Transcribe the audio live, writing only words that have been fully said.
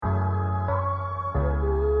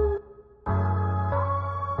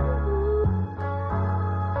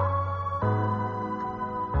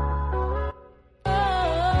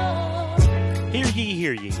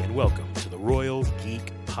hear ye, and welcome to the Royal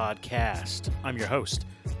Geek Podcast. I'm your host,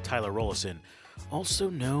 Tyler Rollison, also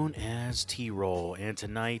known as T-Roll, and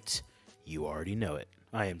tonight, you already know it.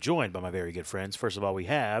 I am joined by my very good friends. First of all, we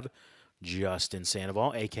have Justin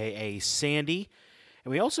Sandoval, a.k.a. Sandy,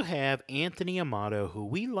 and we also have Anthony Amato, who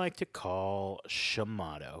we like to call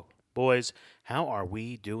Shamato. Boys, how are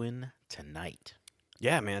we doing tonight?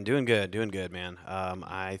 Yeah, man, doing good, man.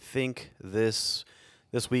 I think this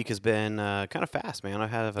week has been kind of fast, man. I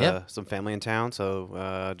have some family in town,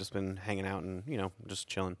 so just been hanging out and just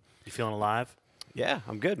chilling. You feeling alive? Yeah,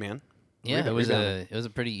 I'm good, man. Yeah, it was a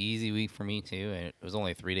pretty easy week for me too, and it was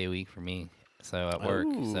only a 3-day week for me. So at work,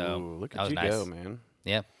 so look that at was you nice. go, man.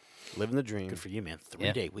 Yeah, Living the dream. Good for you, man.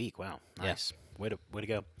 3-day week. Wow, nice. Way to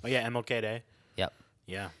go. Oh yeah, MLK Day. Yep.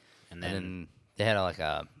 Yeah, And then they had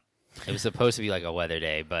it was supposed to be like a weather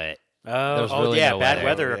day, but there was really no bad weather.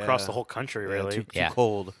 weather across the whole country. Really, too Yeah.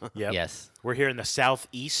 cold. Yep. yes, We're here in the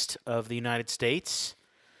southeast of the United States.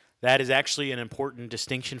 That is actually an important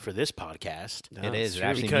distinction for this podcast. it is. It true.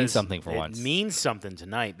 actually Because means something for once. It means something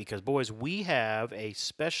tonight because, boys, we have a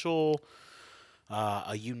special,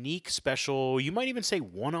 a unique special. You might even say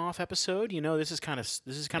one-off episode. You know, this is kind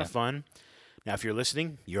of fun. Now, if you're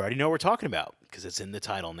listening, you already know what we're talking about because it's in the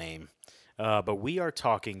title name. But we are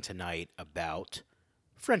talking tonight about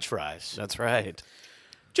French fries. That's right.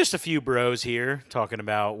 Just a few bros here talking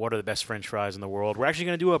about what are the best French fries in the world. We're actually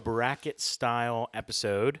going to do a bracket-style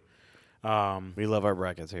episode. We love our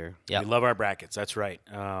brackets here. Yep. We love our brackets. That's right.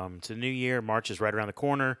 It's a new year. March is right around the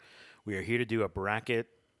corner. We are here to do a bracket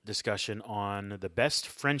discussion on the best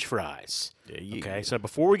French fries. Yeah. Okay, so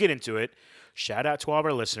before we get into it, shout out to all of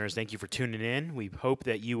our listeners. Thank you for tuning in. We hope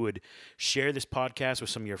that you would share this podcast with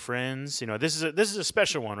some of your friends. You know, this is a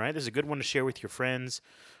special one, right? This is a good one to share with your friends.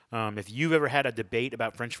 If you've ever had a debate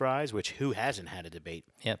about French fries, which who hasn't had a debate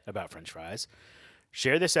about French fries,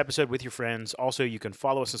 share this episode with your friends. Also, you can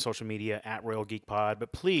follow us on social media at Royal Geek Pod,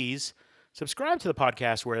 but please subscribe to the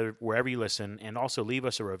podcast wherever you listen, and also leave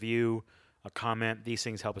us a review, a comment. These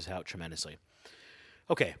things help us out tremendously.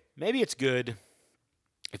 Okay, maybe it's good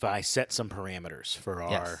if I set some parameters for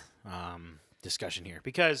our discussion here,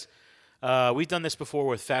 because we've done this before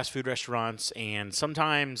with fast food restaurants, and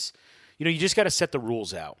sometimes, you just got to set the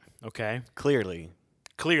rules out, okay? Clearly.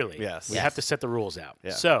 Yes. We have to set the rules out.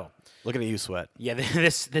 Yeah. So, Looking at you, Sweat. yeah,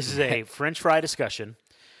 this is a French fry discussion.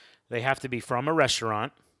 They have to be from a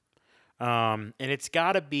restaurant, and it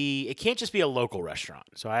can't just be a local restaurant.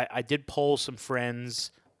 So I did poll some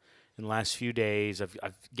friends in the last few days. I've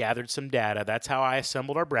gathered some data. That's how I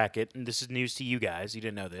assembled our bracket, and this is news to you guys. You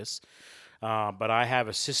didn't know this. But I have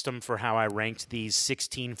a system for how I ranked these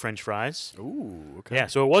 16 French fries. Ooh, okay. Yeah,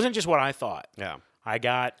 so it wasn't just what I thought. Yeah. I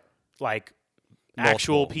got,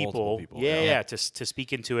 actual Multiple people. people, Yeah, to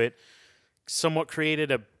speak into it. Somewhat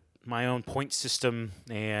created my own point system,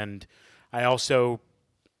 and I also,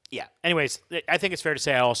 anyways, I think it's fair to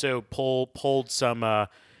say I also pulled some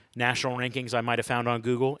national rankings I might have found on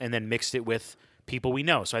Google and then mixed it with people we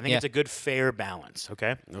know. So I think it's a good, fair balance,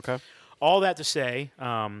 okay? Okay. All that to say,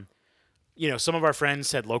 some of our friends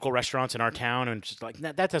said local restaurants in our town, and just like,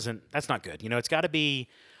 that's not good. It's got to be,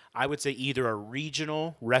 I would say, either a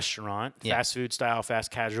regional restaurant, fast food style,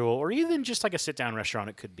 fast casual, or even just like a sit-down restaurant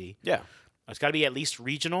it could be. Yeah. It's got to be at least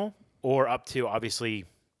regional or up to, obviously,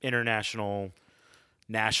 international,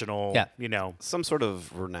 national, Some sort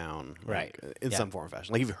of renown. Right. In some form or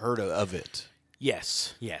fashion. Like you've heard of it.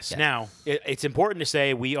 Yes. Yeah. Now, it's important to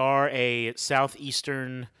say we are a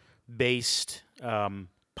southeastern-based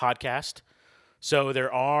podcast. So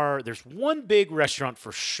there's one big restaurant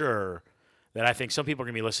for sure that I think some people are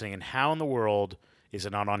going to be listening, and how in the world is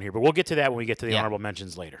it not on here? But we'll get to that when we get to the honorable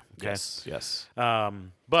mentions later. Okay? Yes.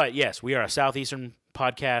 But yes, we are a southeastern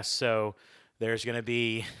podcast, so there's going to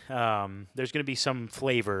be some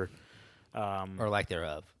flavor or lack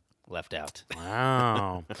thereof left out.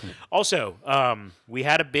 Wow. Also, we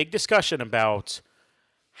had a big discussion about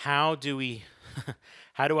how do we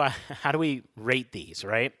rate these,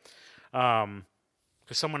 right?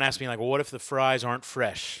 Because someone asked me, well, what if the fries aren't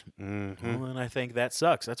fresh? Mm-hmm. Well, then I think that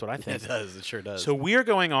sucks. That's what I think. It does. It sure does. So we're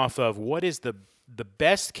going off of what is the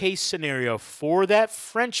best case scenario for that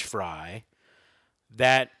French fry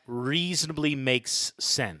that reasonably makes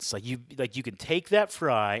sense. Like you can take that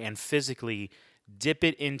fry and physically dip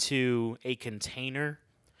it into a container,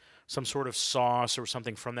 some sort of sauce or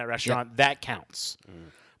something from that restaurant. That counts.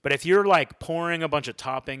 But if you're pouring a bunch of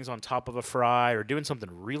toppings on top of a fry or doing something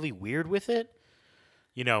really weird with it,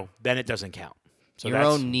 then it doesn't count. So Your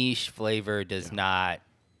own niche flavor does not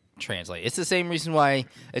translate. It's the same reason why.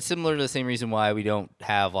 It's similar to the same reason why we don't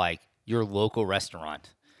have your local restaurant.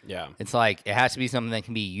 Yeah. It's like it has to be something that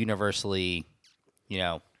can be universally,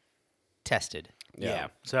 tested. Yeah.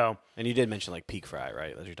 So And you did mention like peak fry,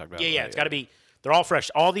 right? As you talked about. yeah, it's got to be. They're all fresh.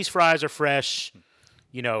 All these fries are fresh.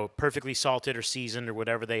 Perfectly salted or seasoned or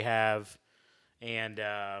whatever they have, and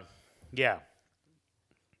yeah,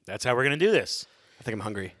 that's how we're gonna do this. I think I'm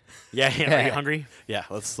hungry. Yeah. Are you hungry? Yeah,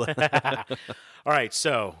 let's. All right.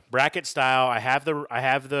 So bracket style. I have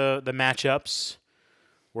the matchups.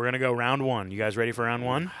 We're gonna go round one. You guys ready for round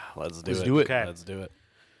one? Let's do Let's it. do it. Okay. Let's do it.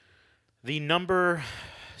 The number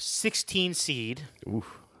 16 seed.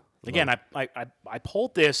 Oof. Again, I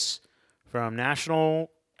pulled this from national,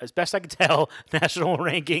 as best I could tell, national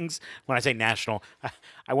rankings. When I say national,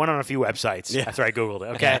 I went on a few websites after I Googled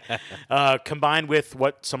it, okay? Combined with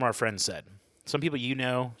what some of our friends said. Some people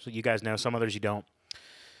so you guys know, some others you don't.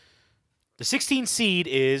 The 16 seed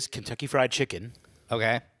is Kentucky Fried Chicken.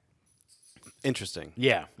 Okay. Interesting.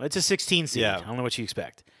 Yeah, it's a 16 seed. Yeah. I don't know what you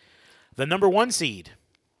expect. The number 1 seed,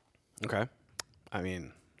 Okay. I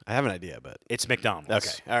mean, I have an idea, but it's McDonald's.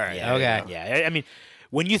 okay. All right. Yeah. Okay. Yeah, I mean,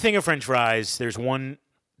 when you think of French fries, there's one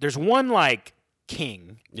like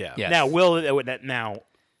king. Yeah. Yes. Now,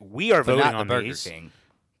 we are But voting not on the Burger these. King.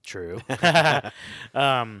 True.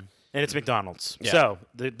 And it's McDonald's. Yeah. So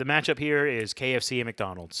the matchup here is KFC and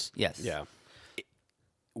McDonald's. Yes. Yeah.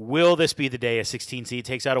 Will this be the day a 16 seed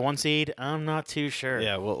takes out a 1 seed? I'm not too sure.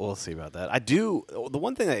 Yeah. We'll see about that. I do. The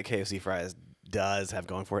one thing that KFC fries does have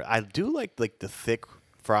going for it, I do like the thick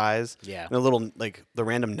fries. Yeah. And the little the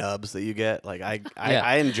random nubs that you get. Like Yeah.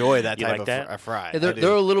 I enjoy that You type like of that? a fry. Yeah, I do.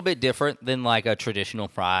 they're a little bit different than like a traditional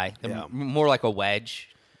fry. They're Yeah. more like a wedge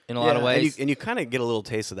in a lot of Yeah, ways. and you kind of get a little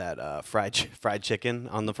taste of that fried chicken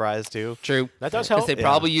on the fries too. True. That does 'Cause help. they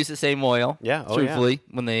probably use the same oil. Yeah, oh, yeah. truthfully,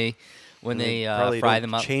 when they Probably fry don't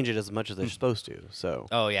them up. change it as much as they're supposed to. So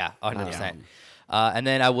Oh yeah, 100%. And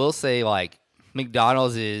then I will say like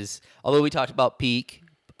McDonald's is, although we talked about peak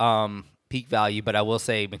value, but I will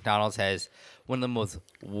say McDonald's has one of the most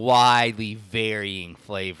widely varying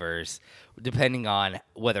flavors depending on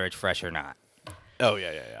whether it's fresh or not. oh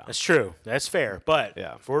yeah. That's true. That's fair. But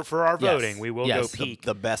Yeah. for our Yes. voting, we will Yes. go peak.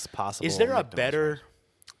 The best possible. Is there a McDonald's better fries.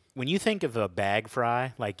 when you think of a bag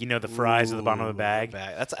fry, like the fries at the bottom of the bag?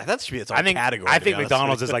 That should be its own I think category. I to think be honest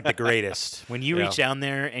McDonald's with is like the greatest. When you Yeah. reach down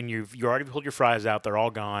there and you already pulled your fries out, they're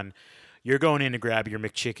all gone. You're going in to grab your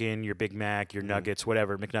McChicken, your Big Mac, your nuggets,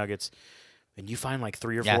 whatever, McNuggets, and you find like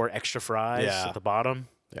 3 or Yeah. 4 extra fries Yeah. at the bottom.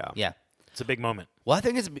 you. Yeah. Yeah. It's a big moment. Well, I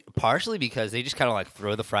think it's partially because they just kind of like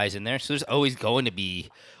throw the fries in there, so there's always going to be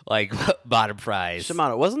like bottom fries.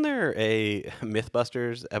 Shimano, wasn't there a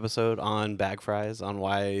MythBusters episode on bag fries on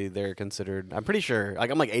why they're considered? I'm pretty sure,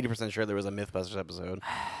 I'm like 80% sure there was a MythBusters episode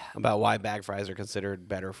about why bag fries are considered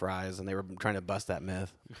better fries, and they were trying to bust that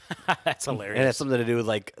myth. That's And it has hilarious. something to do with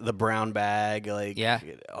like the brown bag, like Yeah.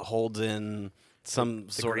 it holds in some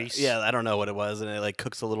sort grease? of I don't know what it was, and it like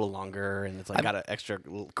cooks a little longer, and it's like got an extra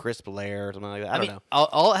little crisp layer or something like that. I don't know.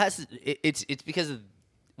 All it has to, it's because of,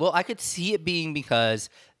 well, I could see it being because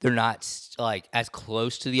they're not like as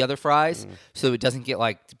close to the other fries, so it doesn't get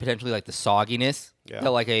like potentially like the sogginess. Yeah.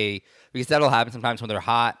 that because that'll happen sometimes when they're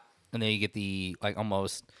hot, and then you get the like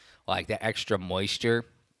almost like the extra moisture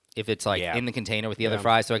if it's like Yeah. in the container with the other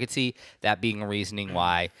fries. So I could see that being a reasoning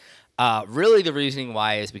why. Really, the reasoning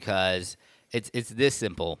why is because it's this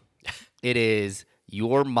simple. It is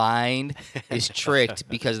your mind is tricked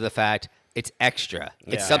because of the fact it's extra.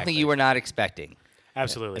 It's Yeah, something you were not expecting.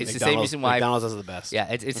 Absolutely. It's the same reason why. McDonald's is the best. Yeah,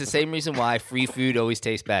 it's the same reason why free food always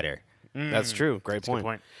tastes better. That's true. Great Good point.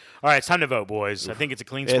 point. All right, it's time to vote, boys. I think it's a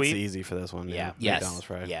clean It's sweep. easy for this one. Yeah. Yes. McDonald's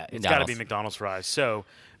fry. Yeah, it's got to be McDonald's. McDonald's fries. So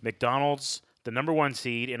McDonald's, the number 1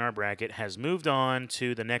 seed in our bracket, has moved on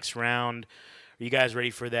to the next round. Are you guys ready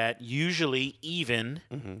for that usually even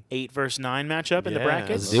 8 versus 9 matchup in the Yeah, brackets?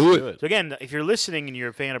 let's do it. So again, if you're listening and you're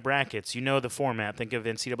a fan of brackets, you know the format. Think of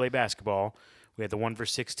NCAA basketball. We had the 1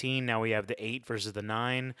 versus 16. Now we have the 8 versus the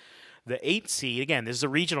 9. The 8 seed, again, this is a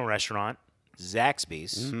regional restaurant,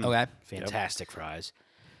 Zaxby's. Okay. Fantastic fries.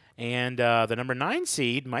 And the number 9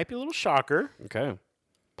 seed might be a little shocker, Okay.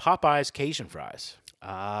 Popeye's Cajun fries.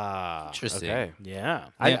 Ah. Interesting. Okay. Yeah.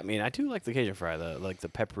 I mean, I do like the Cajun fry, the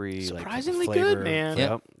peppery, Surprisingly like, good, flavor. man.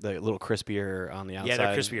 Yep. The little crispier on the outside. Yeah,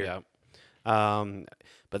 they're crispier. Yep.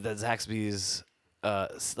 But the Zaxby's,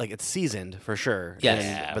 it's seasoned for sure. Yes.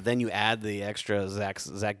 And- but then you add the extra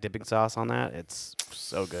Zax dipping sauce on that. It's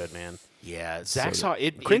so good, man. Yeah. Zach saw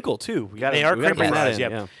it. Crinkle too. We got They are we gotta crinkle bring that fries.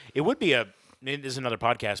 in, Yeah. It would be it is another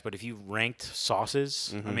podcast, but if you ranked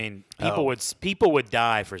sauces, I mean, people would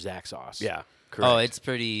die for Zach sauce. Yeah. Correct. Oh, it's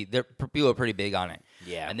pretty. People are pretty big on it.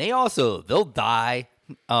 Yeah. and they'll die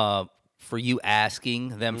for you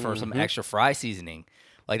asking them for some extra fry seasoning.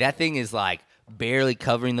 Like that thing is like barely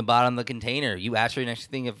covering the bottom of the container. You ask for an extra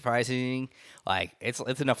thing of fry seasoning, like it's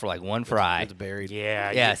enough for like one fry. It's buried.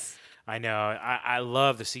 Yeah. Yes. I know. I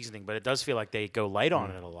love the seasoning, but it does feel like they go light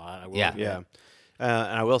on it a lot. I will Yeah. admit. Yeah.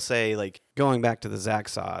 And I will say, like, going back to the Zach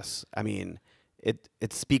sauce, I mean, it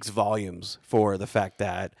speaks volumes for the fact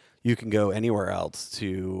that you can go anywhere else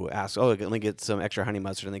to ask, oh, let me get some extra honey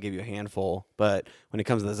mustard, and they give you a handful. But when it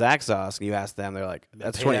comes to the Zach sauce, and you ask them, they're like,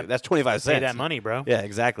 that's Pay 20, that- that's 25 cents. Pay that money, bro. Yeah,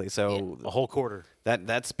 exactly. So A whole quarter.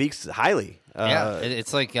 that speaks highly. Yeah,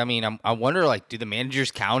 it's like, I mean, I wonder, like, do the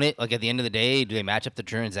managers count it? Like, at the end of the day, do they match up the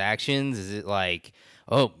transactions? Is it like,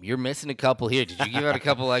 oh, you're missing a couple here. Did you give out a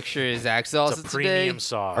couple extra Zach sauces It's a today? premium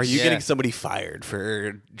sauce. Are you Yeah. getting somebody fired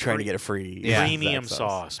for trying to get a free Premium Zach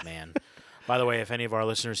sauce, man. By the way, if any of our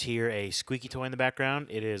listeners hear a squeaky toy in the background,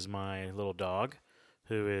 it is my little dog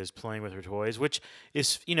who is playing with her toys, which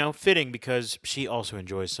is, fitting because she also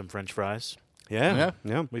enjoys some French fries. Yeah,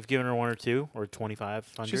 yeah. We've given her one or two or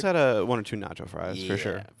 2,500. She's had one or two nacho fries for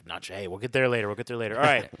sure. Nacho. Hey, we'll get there later. All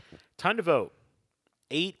right, time to vote.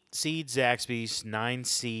 8 seed Zaxby's, 9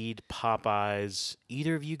 seed Popeyes.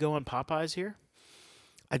 Either of you go on Popeyes here?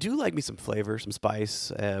 I do like me some flavor, some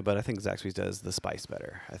spice, but I think Zaxby's does the spice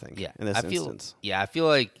better. I think. Yeah, In this I feel, instance. Yeah, I feel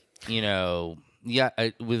like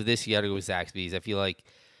with this you got to go with Zaxby's. I feel like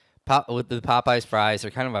with the Popeyes fries,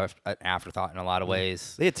 they're kind of an afterthought in a lot of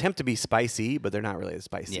ways. They attempt to be spicy, but they're not really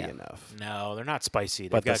spicy Yeah. enough. No, they're not spicy.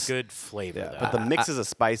 They've But got the good flavor. Yeah, though. but the mixes of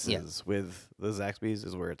spices with the Zaxby's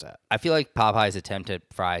is where it's at. I feel like Popeyes' attempt at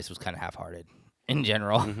fries was kind of half-hearted in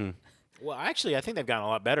general. Well, actually, I think they've gotten a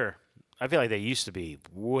lot better. I feel like they used to be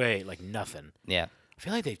way like nothing. Yeah. I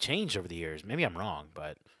feel like they've changed over the years. Maybe I'm wrong,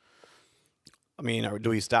 but I mean,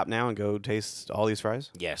 do we stop now and go taste all these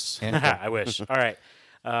fries? yes, Yeah. I wish. All right,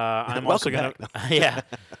 I'm also Welcome gonna back. yeah.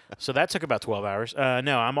 So that took about 12 hours.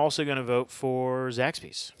 No, I'm also gonna vote for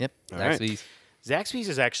Zaxby's. Yep. All right. Zaxby's. Zaxby's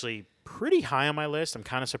is actually pretty high on my list. I'm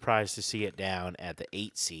kind of surprised to see it down at the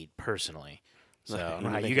 8 seed personally. So I don't know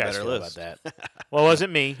how Make you a guys better feel list. about that. Well, it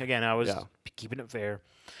wasn't me. Again, I was Yeah. keeping it fair.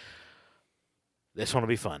 This one will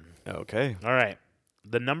be fun. Okay. All right.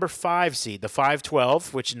 The number 5 seed, the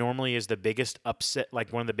 5-12, which normally is the biggest upset,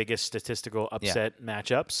 like one of the biggest statistical upset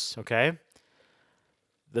matchups. Okay.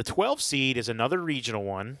 The 12 seed is another regional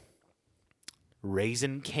one.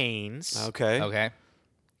 Raisin Cane's. Okay. Okay.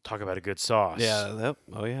 Talk about a good sauce. Yeah. Yep.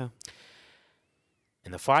 Oh yeah.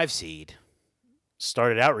 And the 5 seed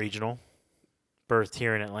started out regional, birthed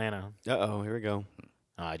here in Atlanta. Oh, here we go.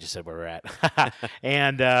 I just said where we're at.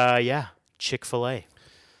 And Chick-fil-A.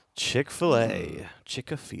 Chick-fil-A.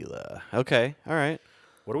 Chick-fil-A. Okay. All right.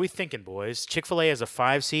 What are we thinking, boys? Chick-fil-A as a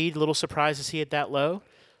 5 seed. A little surprised to see it that low.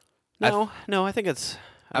 No, I think it's.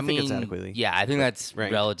 I think it's adequately. Yeah, I think that's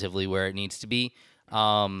ranked. relatively where it needs to be.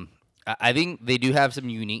 I think they do have some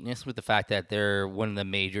uniqueness with the fact that they're one of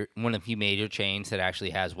the few major chains that actually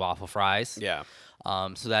has waffle fries. Yeah.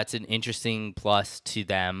 So that's an interesting plus to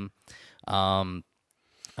them.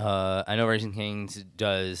 I know Raising Cane's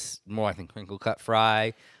does more, I think, crinkle cut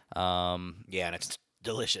fry. Yeah, and it's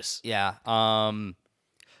delicious. Yeah.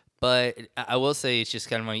 But I will say it's just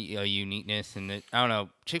kind of a uniqueness, and I don't know.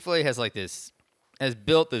 Chick-fil-A has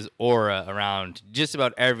built this aura around just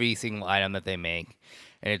about every single item that they make,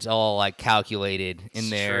 and it's all like calculated in It's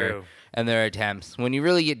their true. and their attempts. When you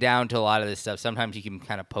really get down to a lot of this stuff, sometimes you can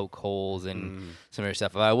kind of poke holes in some of their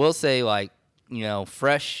stuff. But I will say,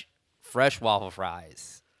 fresh waffle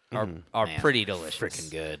fries are Man, pretty delicious.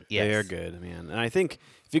 Freaking good. Yes. They are good, man. And I think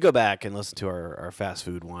if you go back and listen to our fast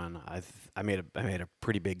food one, I made a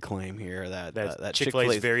pretty big claim here that Chick-fil-A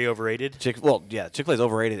is very overrated. Chick-fil-A is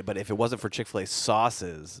overrated, but if it wasn't for Chick-fil-A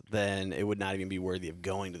sauces, then it would not even be worthy of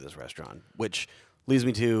going to this restaurant, which leads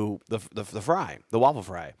me to the fry, the waffle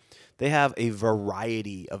fry. They have a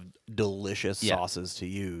variety of delicious sauces to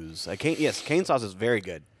use. Cane sauce is very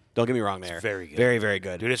good. Don't get me wrong there. very good. Very, very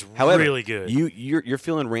good. Dude, it's However, really good. You're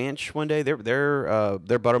feeling ranch one day. Their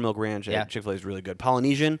buttermilk ranch Yeah. at Chick-fil-A is really good.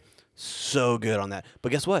 Polynesian, so good on that.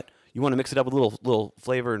 But guess what? You want to mix it up with a little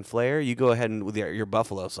flavor and flair, you go ahead and with your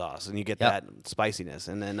buffalo sauce, and you get Yep. that spiciness.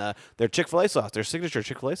 And then their Chick-fil-A sauce, their signature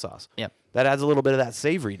Chick-fil-A sauce. Yep. That adds a little bit of that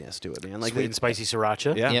savoriness to it, man. Like Sweet and spicy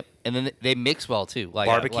sriracha. Yeah. Yep, and then they mix well too. Like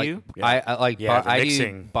Barbecue? I like. Yeah, the I do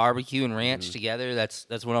mixing. barbecue and ranch together. That's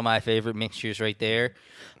one of my favorite mixtures right there.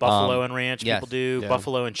 Buffalo and ranch yes. people do. Yeah.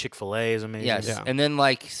 Buffalo and Chick-fil-A is amazing. Yes, Yeah. and then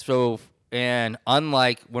and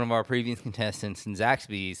unlike one of our previous contestants in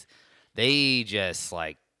Zaxby's, they just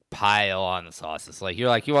pile on the sauces. Like you're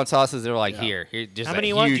like, you want sauces? They're like, here, just How a many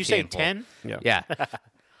you want? Did huge you say handful. 10? Yeah. Yeah,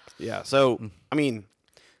 Yeah. So, I mean,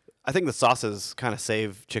 I think the sauces kind of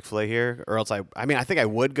save Chick-fil-A here, or else I think I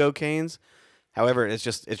would go Cane's. However, it's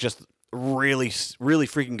just really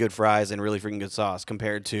freaking good fries and really freaking good sauce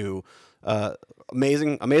compared to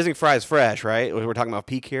amazing fries fresh, right? We're talking about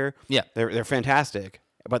Peak here. Yeah. They're fantastic,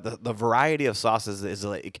 but the variety of sauces is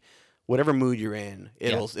like whatever mood you're in,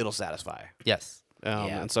 it'll satisfy. Yes.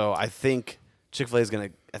 And so I think Chick-fil-A is gonna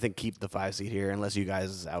keep the 5 seed here unless you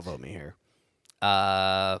guys outvote me here.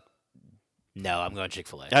 No, I'm going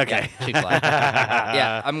Chick-fil-A. Okay. Chick-fil-A.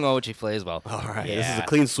 Yeah, I'm going with Chick-fil-A as well. All right. Yeah. This is a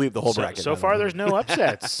clean sweep the whole So, bracket. so by the far, way. there's no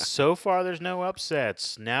upsets. So far, there's no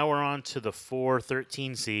upsets. Now we're on to the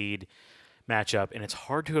 4-13 seed matchup, and it's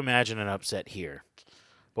hard to imagine an upset here.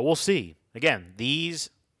 But we'll see. Again, these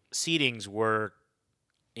seedings were,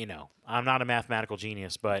 I'm not a mathematical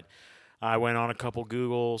genius, but I went on a couple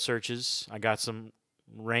Google searches. I got some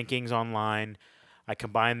rankings online. I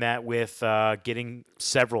combined that with getting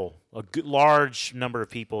a large number of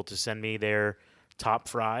people to send me their top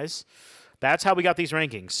fries. That's how we got these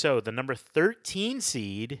rankings. So the number 13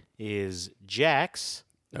 seed is Jack's.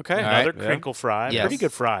 Okay. Another Yeah. crinkle fry. Yes. Pretty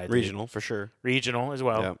good fry. dude. Regional for sure. Regional as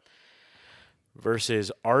well. Yeah.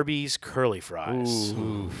 Versus Arby's curly fries.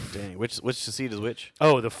 Ooh, dang. Which seed is which?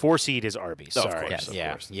 Oh, the 4 seed is Arby's. Oh, Sorry. of course, of yeah.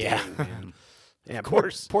 course. Yeah. Dang, man. Yeah, Of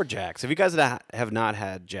course. Poor Jack's. If you guys have not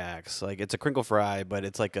had Jack's, like it's a crinkle fry, but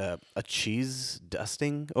it's like a cheese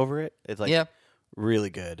dusting over it. It's like really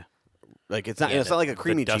good. Like it's not like a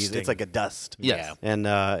creamy cheese. dusting. It's like a dust. Yes. And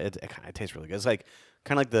it kind of tastes really good. It's like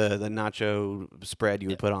kind of like the nacho spread you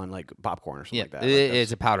would put on like popcorn or something Yeah, like that.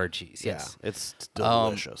 it's a powdered cheese. yeah, Yes. it's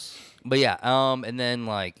delicious. But yeah, and then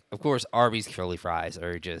like of course Arby's curly fries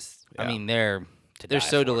are just I Yeah. mean they're die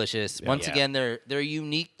so for. delicious. Once Yeah. again, they're a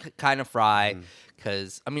unique kind of fry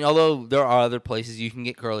because I mean although there are other places you can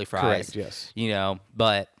get curly fries, Correct, yes.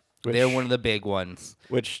 but they're Which- one of the big ones.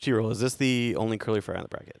 Which T-roll is this the only curly fry on the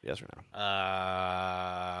bracket? Yes or no?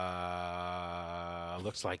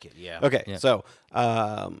 Looks like it, yeah. Okay, Yeah. so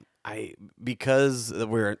because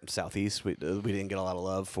we're southeast, we didn't get a lot of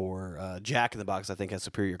love for Jack in the Box. I think has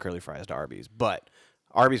superior curly fries to Arby's, but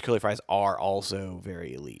Arby's curly fries are also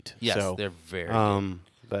very elite. Yes, so, they're very good.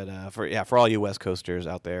 But for all you West Coasters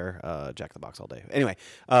out there, Jack in the Box all day. Anyway,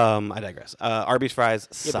 I digress. Arby's fries,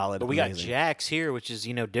 Yeah, solid. But we got amazing. Jack's here, which is,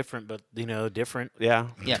 different, but, different. Yeah,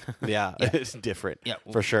 Yeah. yeah, it's different. Yeah.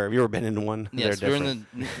 for sure. Have you ever been in one? Yes, They're we're different.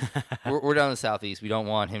 in the we're down in the southeast. We don't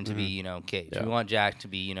want him to be caged. Yeah. We want Jack to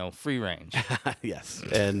be free range. Yes,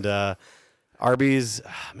 and Arby's,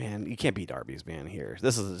 man, you can't beat Arby's, man. Here,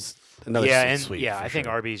 this is another sweet. I think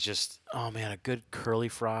sure. Arby's just, oh man, a good curly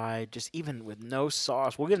fry, just even with no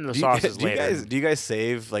sauce. We'll get into the Do sauces you later. guys, do you guys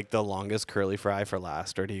save like the longest curly fry for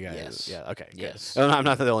last, or do you guys? Yes. Yeah. Okay. Good. Yes. No, I'm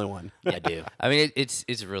not the only one. I do. I mean, it's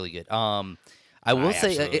really good. I will say,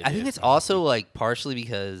 absolutely I think do. it's also like partially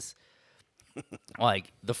because,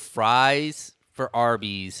 like the fries for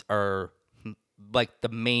Arby's are like the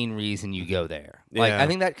main reason you go there. Like Yeah. I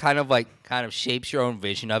think that kind of shapes your own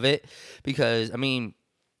vision of it because I mean,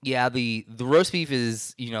 yeah, the roast beef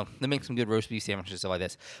is they make some good roast beef sandwiches and stuff like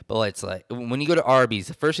this, but it's like when you go to Arby's,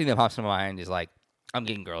 the first thing that pops in my mind is like I'm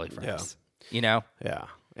getting girly fries. Yeah.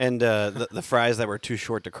 And the fries that were too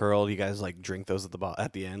short to curl, you guys like drink those at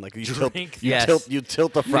the end, like you tilt, Yes. you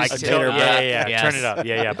tilt the fry Tilt- container yeah, back. Yeah. Yes. Turn it up.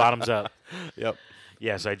 Yeah. Bottoms up. Yep.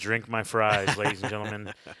 Yes, I drink my fries, ladies and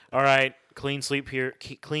gentlemen. All right, clean sweep here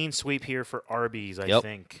for Arby's, I Yep.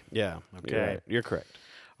 think. Yeah. Okay. You're, right. You're correct.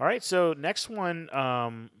 All right, so next one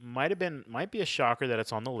might be a shocker that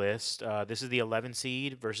it's on the list. This is the 11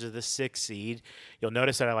 seed versus the 6 seed. You'll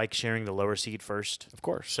notice that I like sharing the lower seed first. Of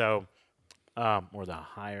course. So, or the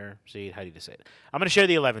higher seed. How do you say it? I'm going to share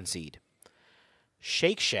the 11 seed.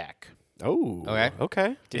 Shake Shack. Oh. Okay.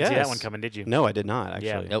 Okay. Didn't see that Yes. one coming, did you? No, I did not actually.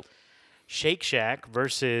 Yeah. Nope. Shake Shack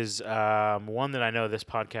versus one that I know this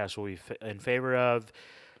podcast will be in favor of.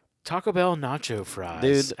 Taco Bell nacho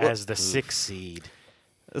fries Dude, as the 6 seed.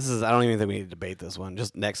 This is. I don't even think we need to debate this one.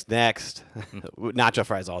 Just next. Nacho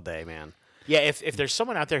fries all day, man. Yeah, if there's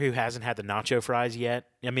someone out there who hasn't had the nacho fries yet,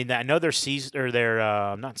 I mean, I know they're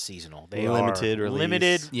not seasonal. They Limited are release.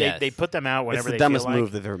 limited. Yes. They put them out It's whenever the they dumbest feel like.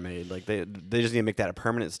 move they've ever made. Like they just need to make that a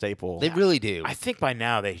permanent staple. They really do. I think by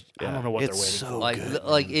now I don't know what It's they're waiting so for. like good,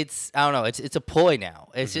 like man. it's I don't know. It's a ploy now.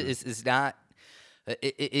 It's just it's not.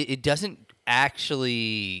 It doesn't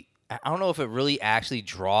actually. I don't know if it really actually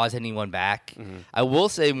draws anyone back. I will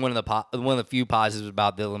say one of the few positives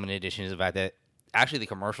about the limited edition is the fact that actually the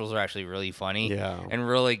commercials are actually really funny Yeah. and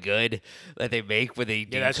really good that they make when they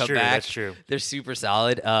do that's come true, back. that's true. They're super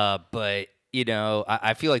solid. But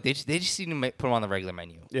I feel like they just need to put them on the regular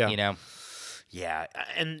menu. Yeah. Yeah,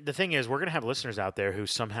 and the thing is, we're gonna have listeners out there who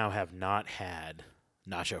somehow have not had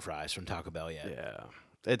nacho fries from Taco Bell yet. Yeah.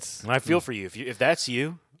 It's And I feel for you. If that's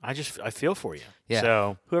you, I feel for you. Yeah.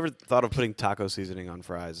 So Whoever thought of putting taco seasoning on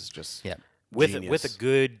fries is just Yeah. with genius. a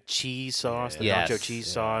good cheese sauce, the Yes. nacho cheese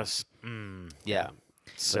Yeah. sauce, Yeah.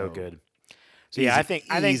 so So, good. So yeah, I think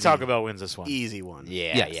easy. Taco Bell wins this one. easy one.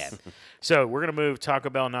 Yeah, Yes. yeah. So we're gonna move Taco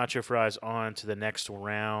Bell nacho fries on to the next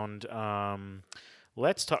round.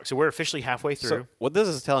 Let's talk. So we're officially halfway through. So what this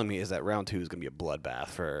is telling me is that round 2 is going to be a bloodbath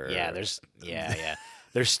for.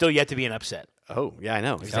 There's still yet to be an upset. Oh yeah, I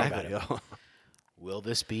know about exactly. it. Will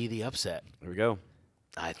this be the upset? Here we go.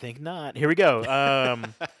 I think not. Here we go.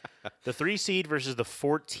 The 3 seed versus the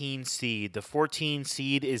 14 seed. The 14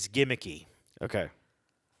 seed is gimmicky. Okay.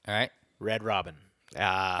 All right. Red Robin. All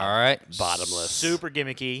right. Bottomless. Super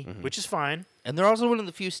gimmicky, which is fine. And they're also one of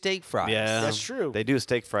the few steak fries. Yeah, That's true. They do a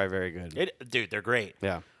steak fry very good. Dude, they're great.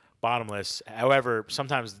 Yeah. Bottomless. However,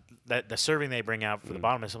 sometimes the serving they bring out for the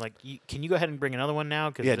bottomless, I'm like, can you go ahead and bring another one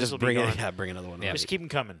now? Cause Yeah, this just will bring be it. gone. Yeah, bring another one. Yeah. Just keep them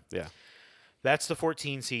coming. Yeah. That's the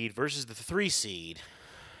 14 seed versus the 3 seed.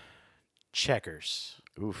 Checkers.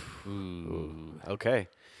 Oof. Ooh. Okay.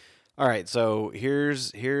 All right. So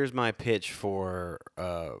here's my pitch for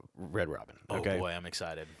Red Robin. Okay. Oh boy, I'm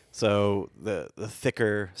excited. So the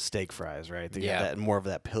thicker steak fries, right? They Yeah. got that more of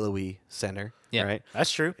that pillowy center. Yeah. Right.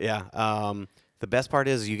 That's true. Yeah. The best part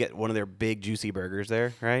is you get one of their big juicy burgers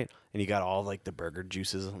there, right? And you got all like the burger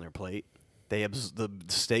juices on their plate. The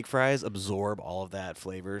steak fries absorb all of that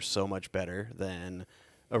flavor so much better than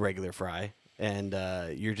a regular fry, and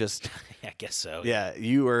you're just I guess so. yeah,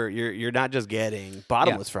 you're not just getting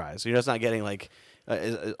bottomless fries. You're just not getting like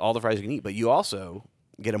all the fries you can eat, but you also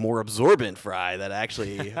get a more absorbent fry that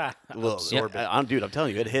actually will Absorb it. Dude, I'm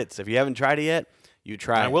telling you, it hits. If you haven't tried it yet, you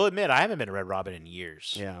try. I it. will admit, I haven't been to Red Robin in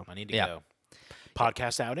years. Yeah. I need to Yeah. go.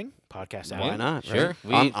 Podcast outing. Why not? Sure.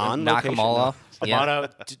 Right? We On knock them location. all No. off. Yeah.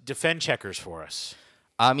 Amano, defend Checkers for us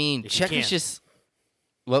I mean, If you Checkers can. just.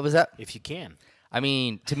 What was that? if you can. I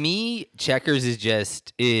mean, to me, Checkers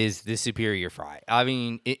is the superior fry. I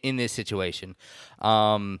mean, in this situation,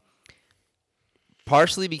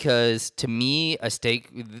 partially because to me, a steak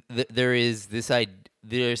there is this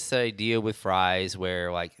idea with fries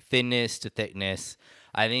where like thinness to thickness.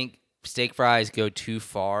 I think steak fries go too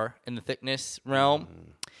far in the thickness realm.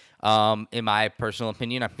 In my personal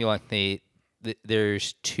opinion, I feel like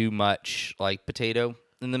there's too much like potato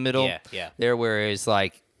in the middle. Yeah. There, whereas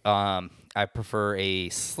like I prefer a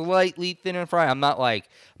slightly thinner fry. I'm not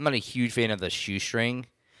a huge fan of the shoestring,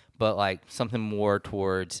 but like something more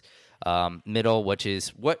towards middle, which is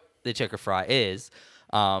what the checker fry is.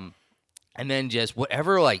 And then just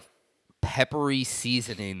whatever like peppery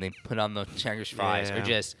seasoning they put on the checkers fries are Yeah.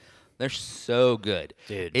 just they're so good.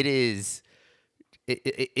 Dude. It is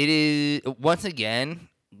once again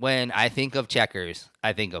when I think of checkers,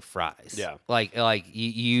 I think of fries. Yeah. Like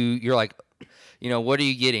you're like, what are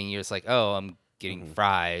you getting? You're just like, oh, I'm getting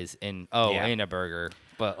fries and Yeah. and a burger.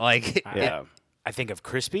 But like Yeah. I think of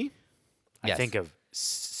crispy. I Yes. think of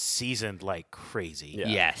seasoned like crazy. Yeah.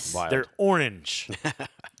 Yes. Wild. They're orange.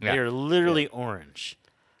 Yeah. They're literally orange.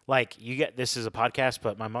 Like this is a podcast,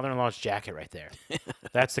 but my mother-in-law's jacket right there.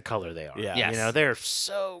 That's the color they are. Yeah. Yes. They're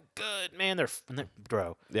so good, man. They're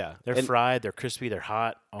bro. Yeah. They're And- fried. They're crispy. They're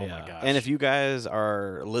hot. Oh my Yeah. gosh. And if you guys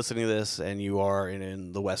are listening to this and you are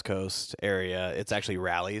in the West Coast area, it's actually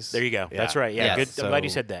Rallies. there you go. Yeah. That's right. Yeah. Yes. Good. I'm glad you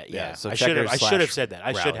So- said that. Yeah. so I should have. Checkers I should have slash said that.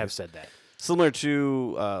 I should have Rallies. said that. Similar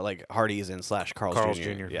to like Hardee's and / Carl's, Carl's Jr.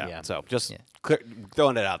 Jr., Yeah. yeah. So just Yeah.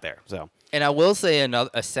 throwing it out there. So And I will say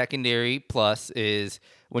a secondary plus is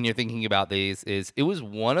when you're thinking about these is it was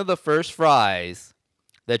one of the first fries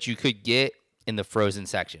that you could get in the frozen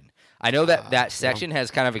section. I know that section has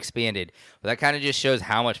kind of expanded, but that kind of just shows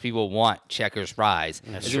how much people want Checkers fries.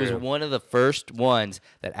 It was true. one of the first ones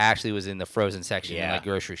that actually was in the frozen section in Yeah. like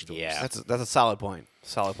grocery stores. Yeah. that's a solid point.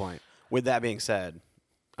 Solid point. With that being said,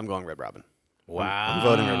 I'm going Red Robin. Wow. I'm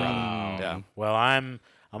voting Red Robin. Yeah. Well, I'm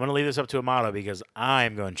going to leave this up to Amato because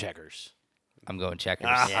I'm going Checkers. I'm going Checkers.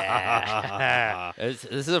 Yeah. This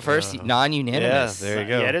is the first non-unanimous. Yeah, there you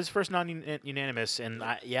go. Yeah, it is first non-unanimous, and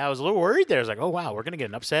I was a little worried there. I was like, oh wow, we're gonna get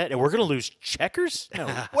an upset, and we're gonna lose Checkers?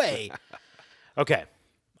 No way. Okay,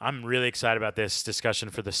 I'm really excited about this discussion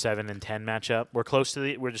for the 7 and 10 matchup. We're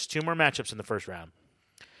just 2 more matchups in the first round.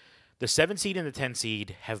 The 7 seed and the 10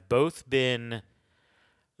 seed have both been.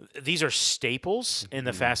 These are staples in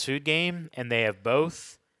the fast food game, and they have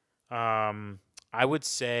both. I would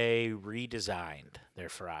say redesigned their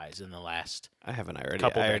fries in the last. I haven't already.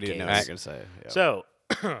 Couple I already know what decades. you're gonna say. Yeah. So,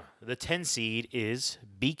 the 10 seed is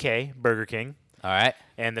BK, Burger King, All right.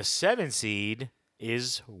 and the 7 seed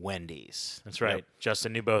is Wendy's. That's right.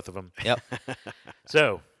 Justin knew both of them. Yep.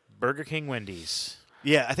 So, Burger King, Wendy's.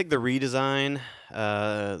 Yeah, I think the redesign,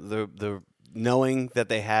 knowing that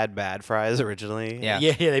they had bad fries originally. Yeah.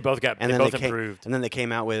 Yeah, they both got. And they then both improved. and then they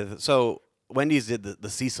came out with so Wendy's did the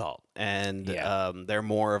sea salt, and Yeah. they're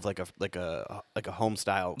more of like a home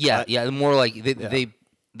style. Yeah, cut. yeah. More like Yeah.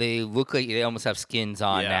 they look like they almost have skins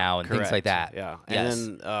on Yeah, now and things like correct. that. Yeah, Yes.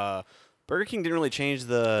 and then Burger King didn't really change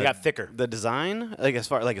the. They got thicker. The design, as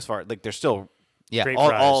far they're still Yeah. Straight all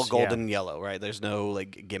fries, golden yellow, right? There's no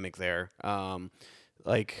like gimmick there.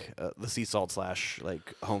 The sea salt /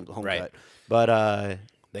 like home Right. cut, but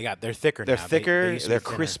They're thicker. they're now. They thicker, used to they're be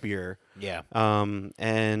thinner. crispier. Yeah.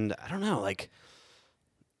 And I don't know, like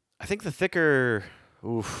I think the thicker.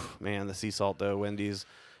 Oof, man, the sea salt though. Wendy's.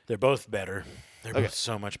 They're both better. They're Okay. both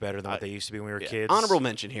so much better than what they used to be when we were kids. Honorable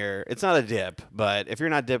mention here. It's not a dip, but if you're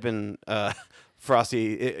not dipping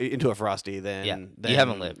Frosty into a Frosty, then, Yeah, you then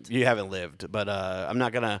haven't lived. You haven't lived. But I'm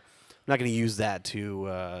not gonna use that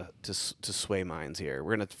to sway minds here.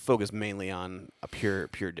 We're gonna focus mainly on a pure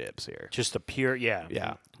dips here. Just the pure, Yeah.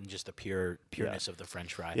 and just the pureness of the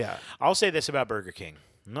French fry. Yeah. I'll say this about Burger King.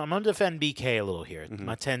 I'm going to defend BK a little here.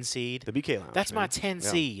 My 10 seed. The BK Lounge. That's my man. 10 Yeah.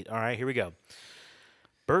 seed. All right, here we go.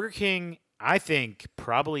 Burger King, I think,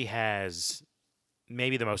 probably has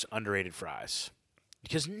maybe the most underrated fries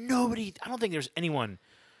because I don't think there's anyone.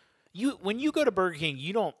 When you go to Burger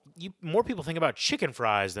King, more people think about chicken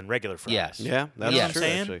fries than regular fries. Yeah. Yeah, that's You know what I'm true.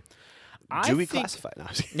 saying? Actually, I do we think- classify now?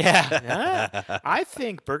 Yeah. I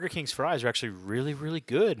think Burger King's fries are actually really, really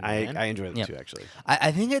good. Man. I enjoy them Yeah. too. Actually,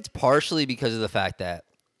 I think it's partially because of the fact that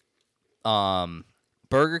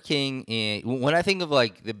Burger King, when I think of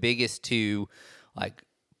like the biggest two like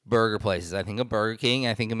burger places, I think of Burger King,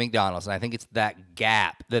 I think of McDonald's, and I think it's that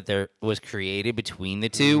gap that there was created between the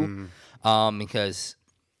two, because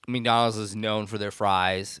McDonald's is known for their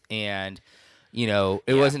fries, and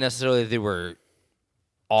it wasn't necessarily that they were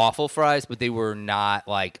awful fries, but they were not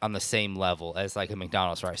like on the same level as like a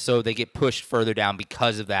McDonald's fry. So they get pushed further down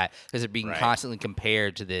because of that, because they're being Right. constantly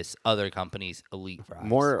compared to this other company's elite fries.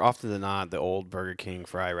 more often than not, the old Burger King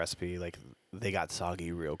fry recipe, like they got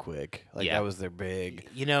soggy real quick. Like Yeah. that was their big.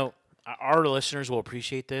 Our listeners will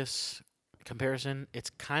appreciate this comparison. It's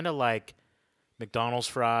kind of like McDonald's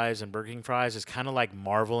fries and Burger King fries is kind of like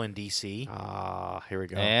Marvel and DC. Ah, here we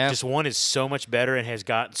go. Yeah. Just one is so much better and has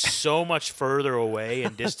gotten so much further away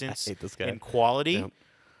in distance hate this guy. and quality. Yep.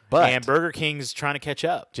 But And Burger King's trying to catch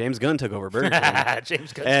up. James Gunn took over Burger King.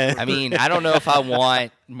 James Gunn. And- I mean, I don't know if I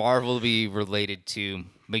want Marvel to be related to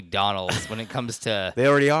McDonald's when it comes to they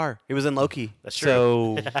already are. He was in Loki. That's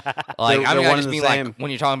So like. they're I mean, one I and just the mean same. like when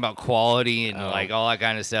you're talking about quality and like all that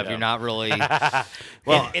kind of stuff. You're not really.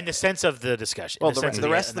 Well, in the sense of the discussion. well, in the, sense the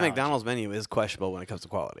rest of the analogy. McDonald's menu is questionable when it comes to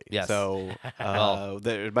quality. Yes. So Well-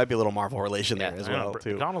 there might be a little Marvel relation there as I know, well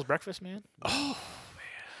too. McDonald's breakfast, man. Oh man!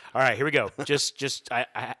 All right, here we go.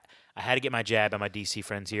 I had to get my jab at my DC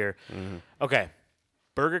friends here. Okay,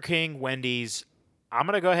 Burger King, Wendy's. I'm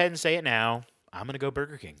gonna go ahead and say it now. I'm gonna go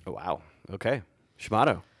Burger King. Oh, wow. Okay.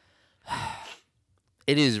 Shimano.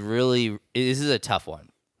 It is really. This is a tough one.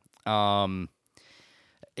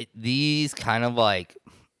 These kind of like.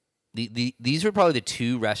 These were probably the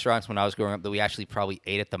two restaurants when I was growing up that we actually probably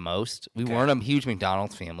ate at the most. We weren't a huge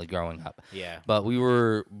McDonald's family growing up. Yeah. But we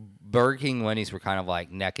were Burger King and Wendy's were kind of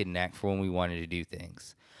like neck and neck for when we wanted to do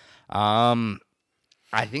things.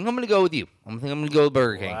 I think I'm gonna go with you. I think I'm gonna go with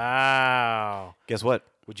Burger King. Wow. Guess what?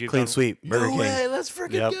 Would you have Clean gone- sweep. Burger No King. way. Let's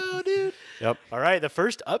freaking Yep. go, dude. Yep. All right, the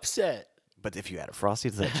first upset. But if you add a Frosty,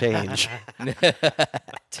 does that change?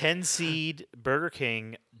 10 seed Burger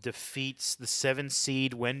King defeats the 7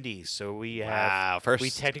 seed Wendy's. So we have Wow, first- we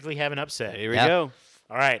technically have an upset. Here we Yeah. go.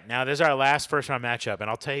 All right, now there's our last first round matchup, and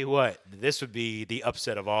I'll tell you what, this would be the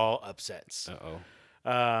upset of all upsets.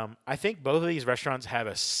 Uh-oh. I think both of these restaurants have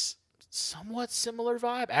a somewhat similar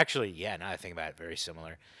vibe. Actually, yeah, now that I think about it, very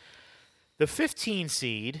similar. The 15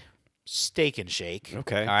 seed Steak and Shake,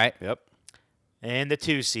 Okay. All right. Yep. and the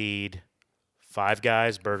 2 seed Five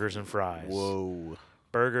Guys Burgers and Fries. Whoa.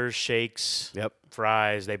 Burgers, shakes, Yep.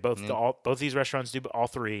 fries. They both both these restaurants do all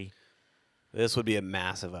three. This would be a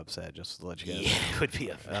massive upset, just to let you guys Yeah, it would be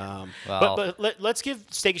a. Well, But let's give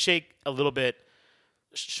Steak and Shake a little bit.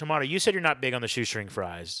 Shimano, you said you're not big on the shoestring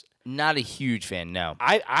fries. not a huge fan. No.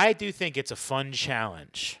 I do think it's a fun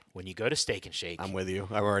challenge when you go to Steak and Shake. I'm with you.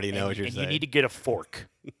 I already know what you're and saying. you need to get a fork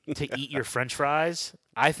to eat your French fries.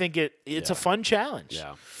 I think it's a fun challenge.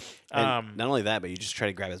 Yeah. And not only that, but you just try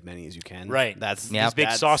to grab as many as you can. Right. That's Yeah. These big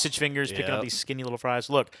that's- sausage fingers picking up Yep. these skinny little fries.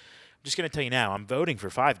 Look, I'm just going to tell you now, I'm voting for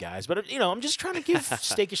Five Guys, but I'm just trying to give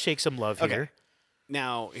Steak and Shake some love Okay. here.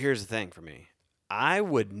 Now, here's the thing for me. I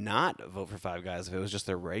would not vote for Five Guys if it was just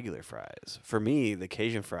their regular fries. For me, the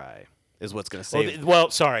Cajun fry is what's going to Well,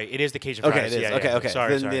 save. sorry, it is the Cajun Okay, fries. it is. Yeah, Okay, yeah. okay.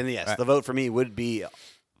 Sorry, Then yes, Right. the vote for me would be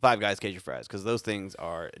Five Guys Cajun fries because those things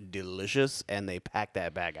are delicious and they pack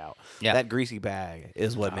that bag out. Yeah. That greasy bag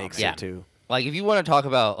is what makes man. it too. Like if you want to talk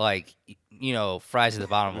about like fries at the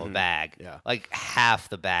bottom of a bag, Yeah. like half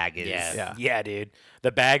the bag is Yeah, dude.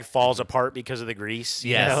 The bag falls apart because of the grease.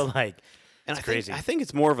 You Yes. know, like And it's I crazy. think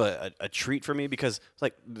it's more of a treat for me because it's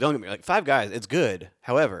like don't get me like Five Guys, it's good.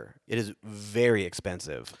 However, it is very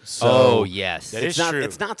expensive. So Oh yes. That it's is not true.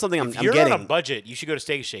 it's not something I'm if you're getting. on a budget, you should go to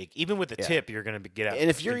Steak Shake. Even with the tip, you're gonna get out. And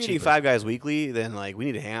if you're eating Five Guys weekly, then like we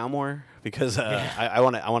need to hang out more because I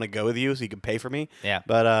want to go with you so you can pay for me. Yeah.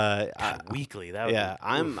 But weekly, that would yeah,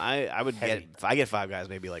 be, I would heavy. get if I get Five Guys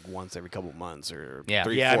maybe like once every couple months or Yeah.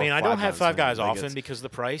 three, Yeah, I 4, mean, I 5 don't have months, Five man. Guys Like, often it's- because of the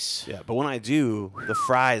price. yeah, but when I do, the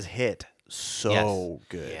fries hit so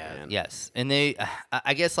good. Yeah. Man. Yes, and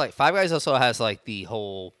I guess like Five Guys also has like the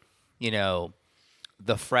whole,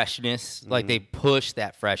 the freshness. Like they push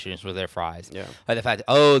that freshness with their fries. Yeah. Like the fact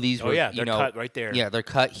that these Oh, were yeah, they're cut right there. Yeah, they're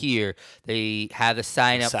cut here. They have the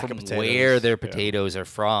sign up sack of from potatoes, where their yeah. potatoes are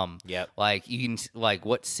from. Yep. Like you can like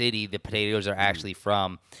what city the potatoes are actually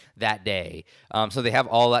from that day. So they have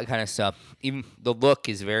all that kind of stuff. Even the look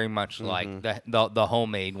is very much like the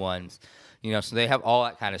homemade ones. So they have all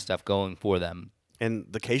that kind of stuff going for them. And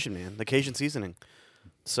the Cajun seasoning,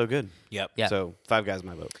 so good. Yep. Yeah. So Five Guys,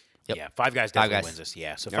 my vote. Yep. Yeah, Five Guys Five definitely Guys. wins this.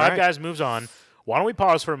 Yeah, so All Five right. Guys moves on. Why don't we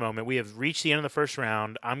pause for a moment? We have reached the end of the first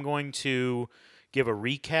round. I'm going to give a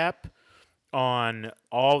recap on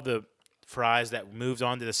all the fries that moved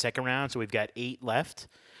on to the second round. So we've got 8 left.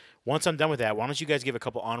 Once I'm done with that, why don't you guys give a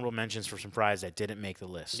couple honorable mentions for some fries that didn't make the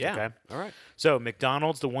list? Yeah. Okay. All right. So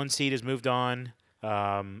McDonald's, the 1 seed, has moved on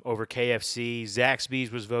over KFC.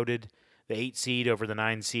 Zaxby's was voted the 8 seed over the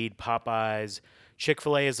 9 seed. Popeyes.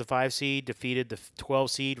 Chick-fil-A as the 5 seed defeated the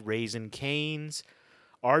 12 seed Raising Cane's.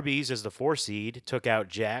 Arby's as the 4 seed took out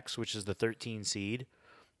Jack's, which is the 13 seed.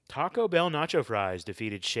 Taco Bell Nacho Fries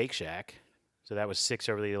defeated Shake Shack, so that was 6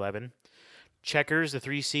 over the 11. Checkers, the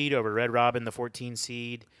 3 seed over Red Robin, the 14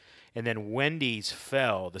 seed. And then Wendy's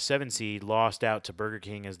fell, the 7 seed, lost out to Burger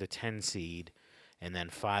King as the 10 seed. And then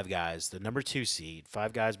Five Guys, the number 2 seed,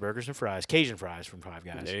 Five Guys Burgers and Fries, Cajun fries from Five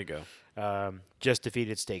Guys. There you go. Just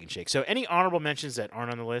defeated Steak and Shake. So any honorable mentions that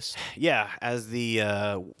aren't on the list? Yeah, as the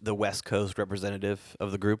West Coast representative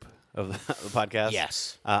of the group of the podcast.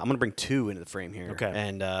 Yes. I'm gonna bring 2 into the frame here. Okay.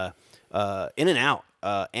 And In-N-Out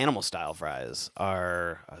animal style fries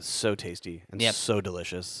are so tasty and Yep. so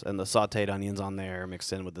delicious, and the sautéed onions on there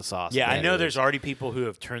mixed in with the sauce. Yeah, I man, know it there's is- already people who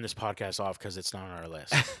have turned this podcast off because it's not on our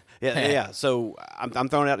list. Yeah. So I'm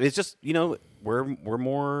throwing it out. It's just we're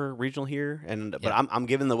more regional here, but Yeah. I'm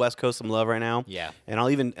giving the West Coast some love right now. Yeah. And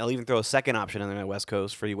I'll even throw a second option in there, West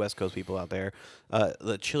Coast, for you West Coast people out there.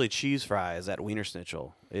 The chili cheese fries at Wiener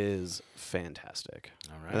Schnitzel is fantastic.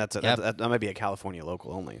 All right. And that might be a California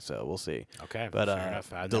local only, so we'll see. Okay, But fair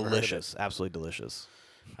enough. I've never heard of it. delicious, absolutely delicious.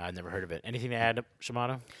 I've never heard of it. Anything to add,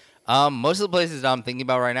 Shimano? Most of the places that I'm thinking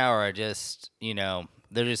about right now are just, they're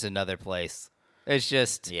just another place. It's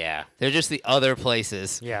just, Yeah. they're just the other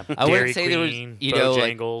places. Yeah. I Dairy wouldn't say there was, Queen, like,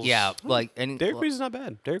 Bojangles. yeah, like, and Dairy Queen's not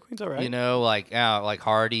bad. Dairy Queen's all right. like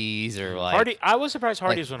Hardee's or like, Hardy. I was surprised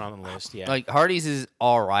Hardee's went on the list. Yeah. like Hardee's is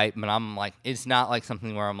all right, but I'm like, it's not like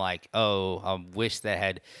something where I'm like, oh, I wish that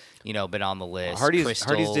had, been on the list. Hardee's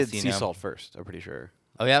Crystals, did you sea know. salt first. I'm pretty sure.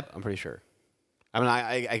 Oh yeah, I'm pretty sure. I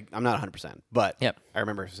mean, I'm not 100%, but Yep. I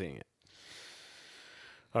remember seeing it.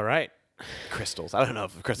 All right. Crystals. I don't know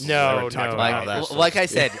if crystals. No, ever talked no, about no. that. like I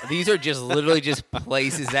said, these are just literally just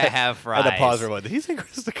places that have I fries. had to pause for one. Did he say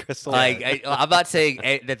crystal? Like I'm not saying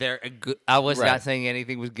that they're good. I was Right. not saying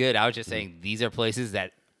anything was good. I was just saying these are places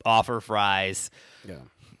that offer fries. Yeah.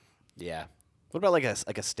 Yeah. What about like a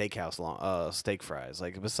steakhouse steak fries?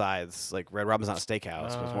 Like besides like Red Robin's not a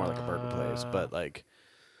steakhouse, but it's more like a burger place. But like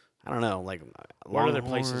I don't know, like What other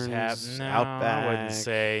places have? Longhorns, No, Outback. I wouldn't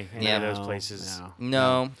say any Yeah. of those places.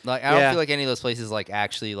 No, like I don't Yeah. feel like any of those places like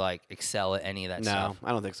actually like excel at any of that No, stuff.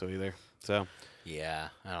 I don't think so either. So Yeah,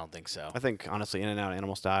 I don't think so. I think honestly, In-N-Out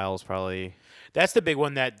Animal Style is probably That's the big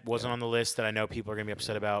one that wasn't on the list that I know people are going to be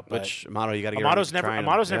upset about. But which Amato you got to get. Amato's around never trying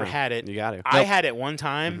Amato's them. never Yeah, had it. You got to. I had it one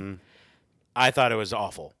time. I thought it was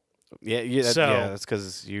awful. Yeah, that's So-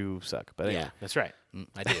 because you suck. But anyway. Yeah, that's right.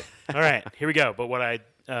 I do. All right, here we go. But what I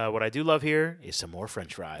do love here is some more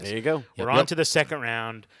French fries. There you go. We're on to the second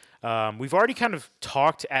round. We've already kind of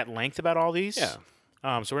talked at length about all these.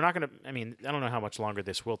 Yeah. So we're not going to. I mean, I don't know how much longer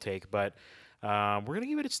this will take, but we're gonna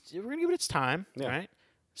give it its time. Yeah. Right.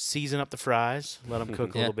 Season up the fries. Let them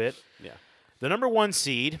cook a Yeah. little bit. Yeah. The number 1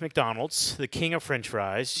 seed, McDonald's, the king of French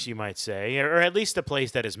fries, you might say, or at least the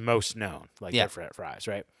place that is most known, like Yeah. their fries,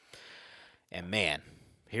 right? And man,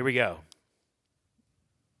 here we go.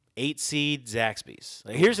 8 seed Zaxby's.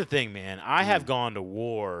 Like, here's the thing, man. I have gone to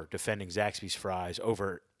war defending Zaxby's fries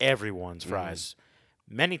over everyone's fries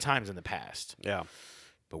many times in the past. Yeah.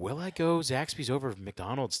 But will I go Zaxby's over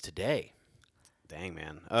McDonald's today? Dang,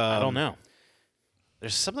 man. I don't know.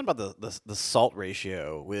 There's something about the salt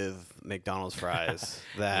ratio with McDonald's fries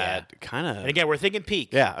that kind of. And again, we're thinking peak.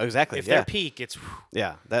 Yeah, exactly. If yeah. they're peak, it's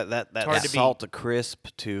Yeah, that hard to salt to crisp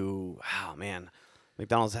to man,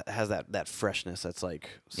 McDonald's has that freshness that's like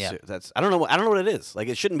that's I don't know what it is. Like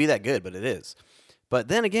it shouldn't be that good, but it is. But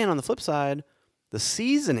then again, on the flip side, the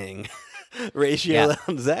seasoning ratio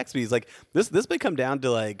on Zaxby's like this may come down to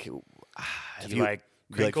like do you like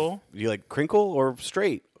crinkle? Do you like crinkle or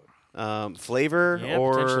straight flavor potentially.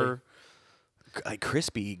 or like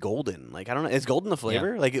crispy golden? Like I don't know, is golden the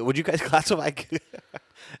flavor? Like would you guys classify as a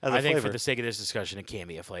I think flavor? for the sake of this discussion, it can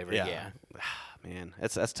be a flavor. Yeah. Man,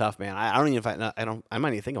 that's tough, man. I don't even I might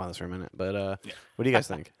need to think about this for a minute. But what do you guys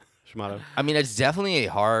think, Shamato? I mean, it's definitely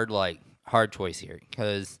a hard choice here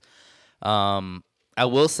because I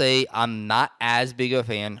will say I'm not as big of a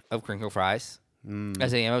fan of crinkle fries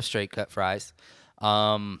as I am of straight cut fries.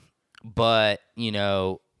 But you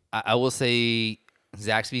know, I will say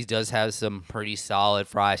Zaxby's does have some pretty solid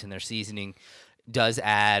fries, and their seasoning does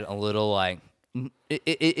add a little like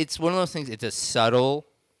it's one of those things. It's a subtle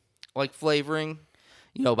like flavoring,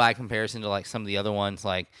 you know, by comparison to like some of the other ones,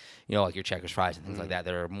 like you know, like your Checkers fries and things like that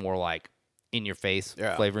are more like in your face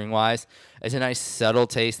flavoring wise. It's a nice subtle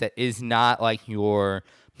taste that is not like your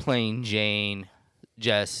plain Jane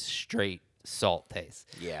just straight salt taste.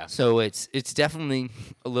 Yeah. So it's definitely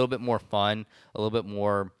a little bit more fun, a little bit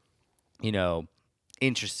more, you know,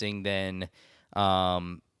 interesting than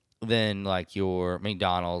like your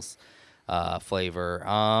McDonald's flavor.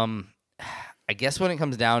 I guess when it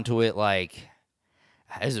comes down to it, like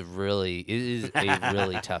it is a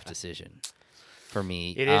really tough decision for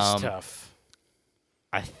me. It is tough.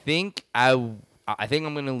 I think I'm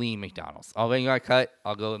going to lean McDonald's. I'll make my cut.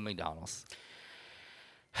 I'll go with McDonald's.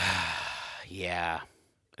 Yeah.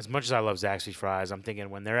 As much as I love Zaxby's fries, I'm thinking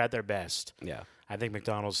when they're at their best, I think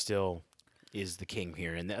McDonald's still is the king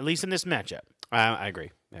here, and at least in this matchup. I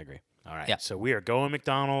agree. All right. Yeah. So we are going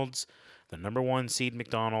McDonald's. The number 1 seed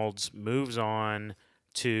McDonald's moves on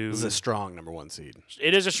to. This is a strong number 1 seed.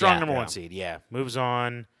 It is a strong number yeah. 1 seed. Yeah. Moves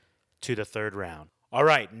on to the 3rd round. All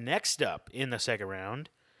right. Next up in the 2nd round,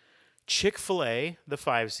 Chick-fil-A, the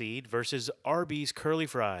 5 seed, versus Arby's Curly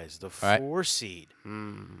Fries, the 4 seed.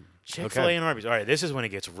 Chick-fil-A and Arby's. All right. This is when it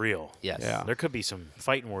gets real. Yes. Yeah. There could be some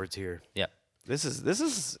fighting words here. Yep. This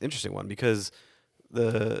is interesting one because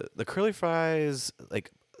the curly fries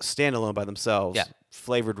like stand alone by themselves.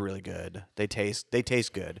 Flavored really good. They taste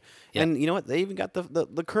good. Yeah. And you know what? They even got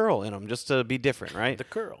the curl in them just to be different, right? The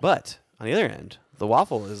curl. But on the other end, the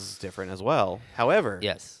waffle is different as well. However,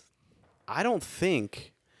 Yes. I don't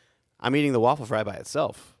think I'm eating the waffle fry by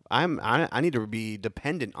itself. I need to be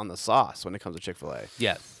dependent on the sauce when it comes to Chick-fil-A.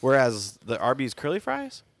 Yes. Whereas the Arby's curly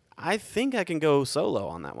fries, I think I can go solo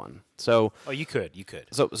on that one. So Oh, you could.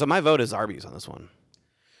 so my vote is Arby's on this one.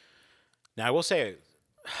 Now, I will say,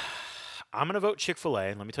 I'm going to vote Chick-fil-A,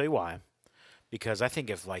 and let me tell you why. Because I think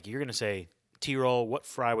if, like, you're going to say, T-Roll, what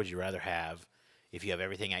fry would you rather have if you have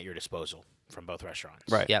everything at your disposal from both restaurants?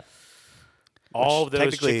 Right. Yep. All of those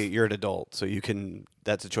Technically, you're an adult, so you can.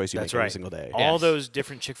 That's a choice you That's make every right. single day. All Yes. those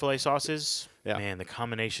different Chick-fil-A sauces, Yeah. man, the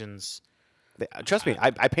combinations. Trust me,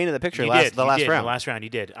 I painted the picture You last did. the You last did. round. The last round, you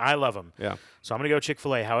did. I love them. Yeah. So I'm going to go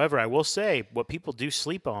Chick-fil-A. However, I will say what people do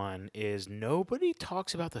sleep on is nobody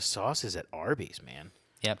talks about the sauces at Arby's, man.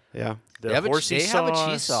 Yep. Yeah. The They have horsey a sauce,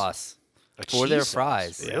 cheese sauce a for their cheese sauce.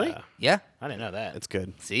 fries. Really? Yeah. Yeah. I didn't know that. It's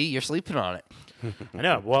good. See, you're sleeping on it. I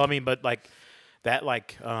know. Well, I mean, but like that,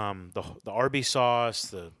 like the Arby's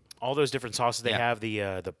sauce, all those different sauces they Yeah. have,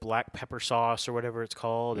 the black pepper sauce or whatever it's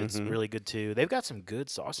called. It's really good too. They've got some good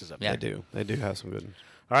sauces up Yeah. there. They do have some good.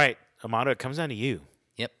 All right, Amato, it comes down to you.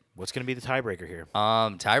 Yep. What's going to be the tiebreaker here?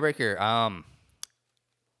 Tiebreaker.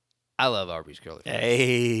 I love Arby's curly fries.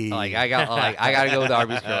 Hey. I got to go with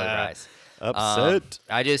Arby's curly fries. Upset.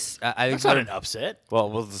 I think That's not an upset. Well,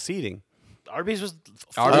 the seating. Arby's was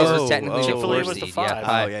Arby's Oh, was technically oh. the Chick-fil-A 4 was the seed. 5.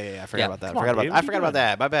 Yeah. Oh yeah. I forgot Yeah. about that. Come on, dude. I forgot about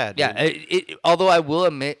that. My bad. Yeah, dude. although I will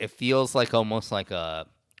admit, it feels like almost like one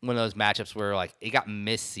of those matchups where like it got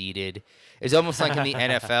misseeded. It's almost like in the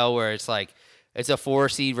NFL where it's like it's a 4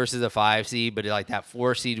 seed versus a 5 seed, but like that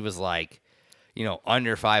 4 seed was like, you know,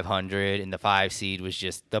 under 500, and the 5 seed was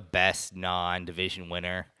just the best non-division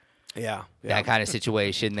winner. Yeah. That kind of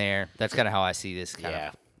situation there. That's kind of how I see this kind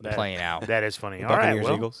Yeah. of playing out. That is funny. All Buccaneers, right,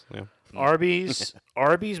 well, Eagles. Yeah.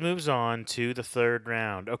 Arby's moves on to the third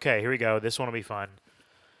round. Okay, here we go. This one will be fun.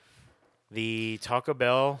 The Taco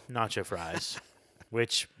Bell nacho fries,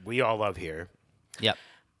 which we all love here, Yep.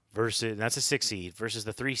 versus that's a 6 seed versus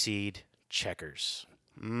the 3 seed Checkers.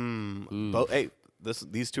 Hey,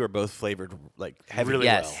 these two are both flavored like heavy. Really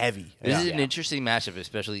Yes. well. Heavy. This is Yeah. an interesting matchup,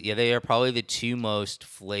 especially. Yeah, they are probably the two most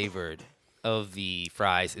flavored of the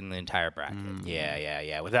fries in the entire bracket.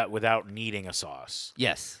 Yeah. Without needing a sauce.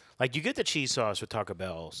 Yes. Like you get the cheese sauce with Taco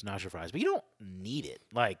Bell's nacho fries, but you don't need it.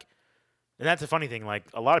 Like, and that's the funny thing. Like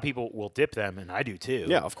a lot of people will dip them, and I do too.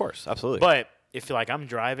 Yeah, of course, absolutely. But if like I'm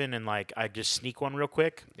driving and like I just sneak one real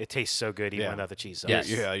quick, it tastes so good even Yeah. without the cheese sauce. Yes.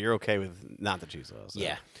 you're okay with not the cheese sauce. so.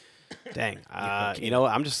 Yeah. Dang. okay. You know,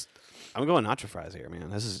 I'm going nacho fries here,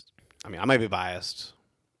 man. I might be biased,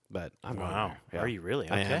 but I'm going Wow. there. Yeah. Are you really?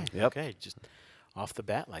 I Okay. am. Yep. Okay. Just off the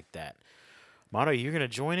bat like that. Moto, you gonna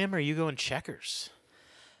join him or are you going Checkers?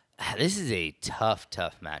 This is a tough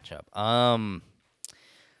matchup.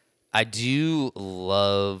 I do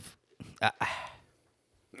love.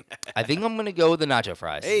 I think I'm gonna go with the nacho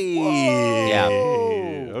fries. Hey. Yeah.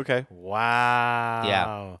 Okay.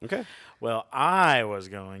 Wow. Okay. Well, I was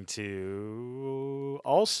going to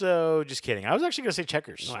also just kidding. I was actually gonna say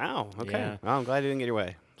Checkers. Wow. Okay. Yeah. Well, I'm glad you didn't get your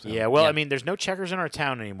way. So. Yeah, well, Yeah. I mean, there's no Checkers in our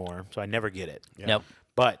town anymore, so I never get it. Nope.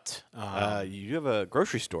 But You have a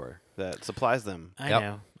grocery store that supplies them. I Yep.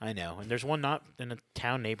 know, and there's one not in a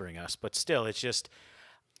town neighboring us, but still, it's just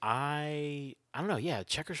I don't know. Yeah,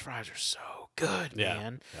 Checkers fries are so good, Yeah.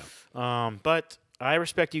 man. But I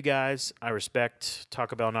respect you guys. I respect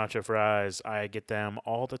Taco Bell nacho fries. I get them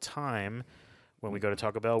all the time when we go to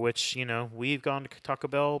Taco Bell, which we've gone to Taco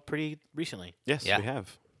Bell pretty recently. Yes, Yeah. we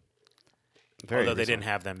have. Although they didn't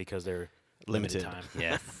have them because they're limited Limited. time.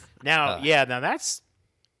 Yes. Now, now that's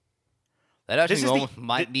That actually This is almost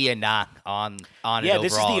might be a knock on Yeah, it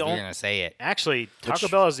this is overall. the If you're on- gonna say it. actually Taco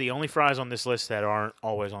Bell is the only fries on this list that aren't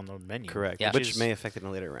always on the menu. Correct. Yeah. Which may affect it in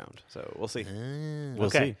a later round. So we'll see. We'll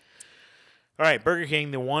okay. see. All right, Burger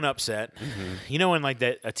King, the one upset. You know when like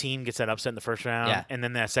that a team gets that upset in the first round, Yeah. and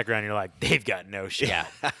then that second round you're like, they've got no shit. Yeah.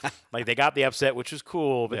 Like they got the upset, which was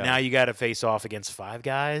cool, but Yeah. now you got to face off against Five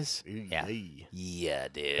Guys. Yeah. Yeah,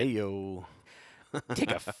 dude. Hey yo.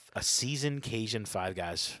 Take a seasoned Cajun Five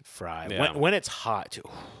Guys fry Yeah. when it's hot too.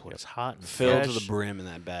 When it's hot and Filled to fresh. the brim in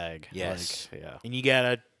that bag. Yes. Like, yeah. And you got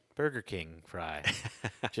a Burger King fry.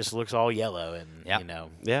 Just looks all yellow and Yep.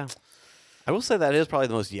 Yeah. I will say that is probably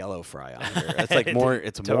the most yellow fry on here. It's like more.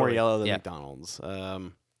 It's more Totally. yellow than Yeah. McDonald's.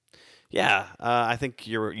 Yeah. I think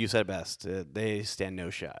you said it best. They stand no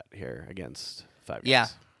shot here against Five Guys. Yeah.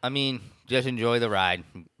 I mean, just enjoy the ride,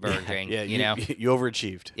 Burger King. Yeah. you know. You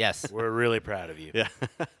overachieved. Yes. We're really proud of you. Yeah.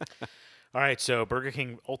 All right, so Burger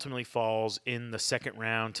King ultimately falls in the second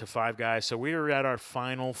round to Five Guys. So we are at our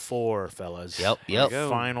final four, fellas. Yep, Our yep. go.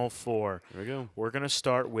 Final four. There we go. We're going to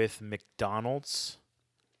start with McDonald's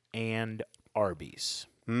and Arby's.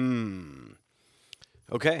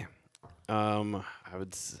 Okay.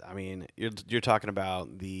 I mean, you're talking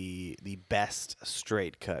about the best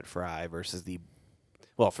straight cut fry versus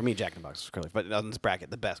well, for me, Jack in the Box is curly, but on this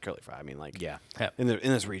bracket, the best curly fry. I mean, like, Yeah. in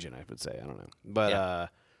this region, I would say. I don't know, but Yeah.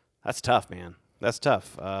 that's tough, man. That's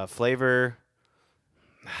tough. Flavor,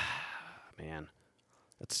 man,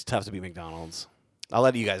 it's tough to beat McDonald's. I'll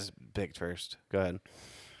let you guys pick first. Go ahead.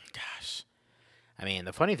 Gosh. I mean,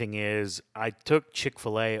 the funny thing is, I took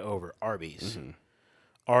Chick-fil-A over Arby's.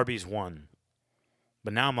 Arby's won.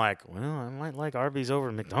 But now I'm like, well, I might like Arby's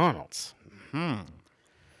over McDonald's. I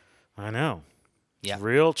know. Yeah. It's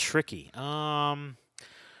real tricky. I'm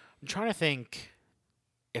trying to think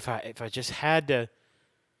if I just had to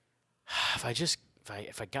if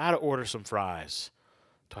I gotta order some fries,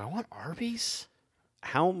 do I want Arby's?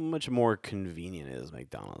 How much more convenient is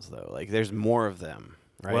McDonald's though? Like, there's more of them,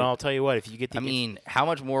 right? Well, I'll tell you what, if you get the I mean, how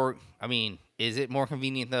much more? I mean, is it more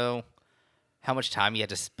convenient though? How much time you have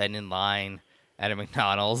to spend in line at a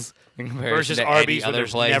McDonald's in comparison versus to Arby's any where other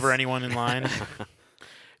there's place? never anyone in line.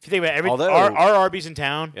 If you think about Although- our Arby's in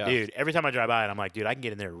town, Yeah. dude, every time I drive by it, I'm like, dude, I can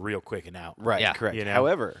get in there real quick and out. Right, Yeah. correct. You know?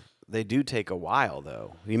 However, they do take a while,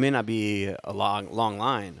 though. You may not be a long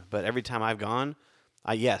line, but every time I've gone,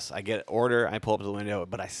 I get an order, I pull up to the window,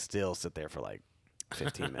 but I still sit there for like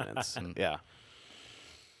 15 minutes. Yeah.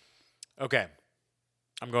 Okay.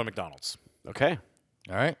 I'm going McDonald's. Okay.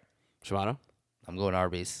 All right, Shimano? I'm going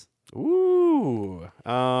Arby's. Ooh.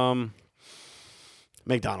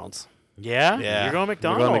 McDonald's. Yeah? Yeah. You're going We're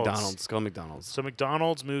McDonald's. going McDonald's. Go McDonald's. So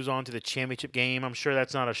McDonald's moves on to the championship game. I'm sure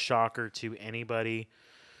that's not a shocker to anybody.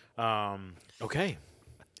 Okay.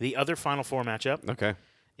 The other Final Four matchup Okay.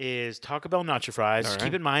 is Taco Bell nacho fries. All right.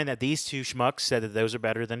 Keep in mind that these two schmucks said that those are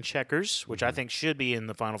better than Checkers, which I think should be in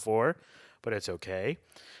the Final Four, but it's okay.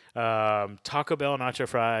 Taco Bell nacho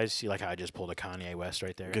fries. You like how I just pulled a Kanye West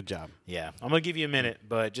right there? Good job. Yeah. I'm going to give you a minute,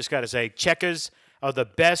 but just got to say, Checkers are the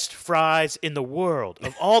best fries in the world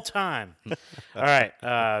of all time. All right.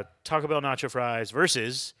 Taco Bell nacho fries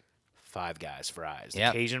versus Five Guys fries.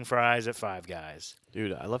 Yep. The Cajun fries at Five Guys.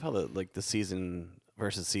 Dude, I love how the season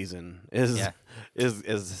versus season is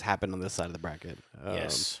happened on this side of the bracket.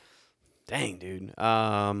 Yes. Dang, dude.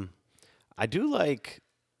 I do like.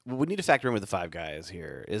 What we need to factor in with the Five Guys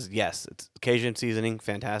here is yes, it's Cajun seasoning,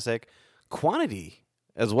 fantastic. Quantity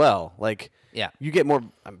as well. Like, Yeah. you get more.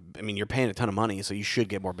 I mean, you're paying a ton of money, so you should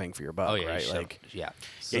get more bang for your buck, Oh yeah. right? So- Like, yeah.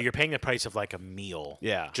 Yeah, you're paying the price of like a meal.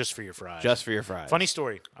 Yeah. Just for your fries. just for your fries. Funny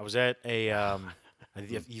story. I was at a.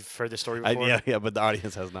 You've heard this story before? yeah, but the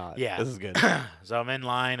audience has not. Yeah. This is good. So I'm in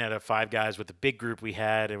line at a Five Guys with the big group we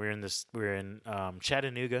had, and we were in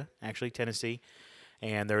Chattanooga, actually Tennessee,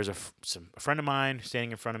 and there was a friend of mine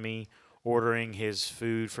standing in front of me ordering his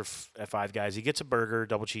food at Five Guys. He gets a burger,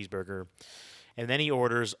 double cheeseburger, and then he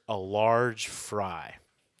orders a large fry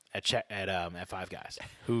at Five Guys.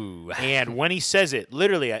 Ooh. And when he says it,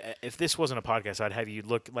 literally, if this wasn't a podcast, I'd have you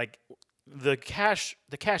look like the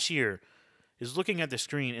cashier is looking at the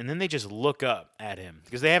screen, and then they just look up at him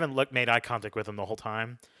because they haven't made eye contact with him the whole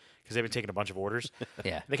time because they've been taking a bunch of orders.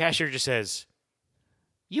 Yeah. The cashier just says,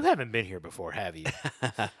 "You haven't been here before, have you?"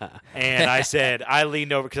 And I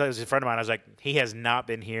leaned over because I was a friend of mine. I was like, "He has not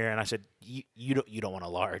been here." And I said, "You don't want a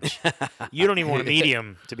large. You don't even want a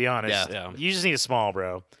medium, to be honest. Yeah. You just need a small,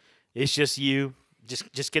 bro. It's just you.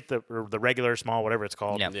 Just get the regular small, whatever it's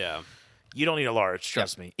called. Yeah. Yeah. You don't need a large.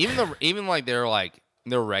 Trust me." Even like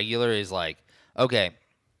their regular is like, okay,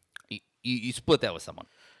 you split that with someone.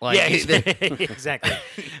 Like, Yeah, exactly.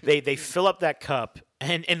 They fill up that cup,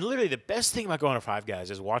 and literally the best thing about going to Five Guys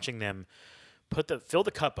is watching them fill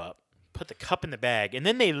the cup up, put the cup in the bag, and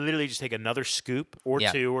then they literally just take another scoop or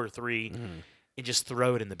Yeah. two or three and just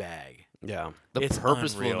throw it in the bag. Yeah. the It's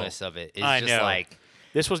purposefulness of it is I just know. like,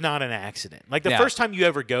 This was not an accident. Like the Yeah. first time you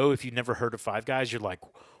ever go, if you've never heard of Five Guys, you're like,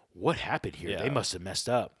 "What happened here? Yeah. They must have messed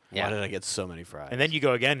up." Yeah. Why did I get so many fries? And then you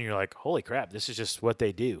go again, and you're like, "Holy crap! This is just what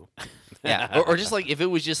they do." yeah, or just like if it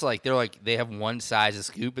was just like they have one size of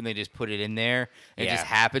scoop and they just put it in there and it Yeah. just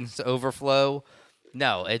happens to overflow.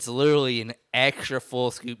 No, it's literally an extra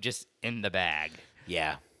full scoop just in the bag.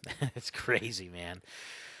 Yeah, it's crazy, man.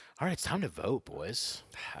 All right, it's time to vote, boys.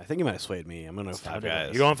 I think you might have swayed me. I'm going to go Five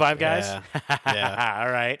Guys. You going Five Guys? Yeah. Yeah.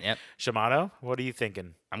 All right. Yep. Shamato, what are you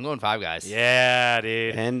thinking? I'm going Five Guys. Yeah,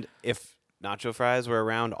 dude. And if nacho fries were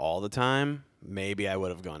around all the time, maybe I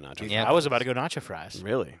would have gone nacho Yeah. I was about to go nacho fries. fries.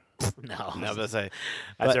 Really? No. No, but say,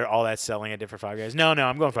 After all that selling at different Five Guys. No,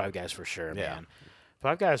 I'm going Five Guys for sure, Yeah. man.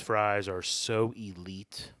 Five Guys fries are so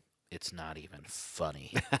elite, it's not even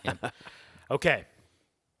funny. Okay.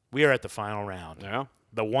 We are at the final round. yeah.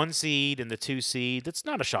 The 1 seed and the 2 seed, that's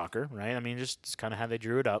not a shocker, right? I mean, just kind of how they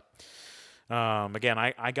drew it up. Again,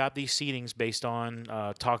 I got these seedings based on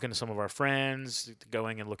talking to some of our friends,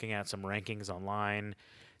 going and looking at some rankings online,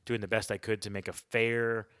 doing the best I could to make a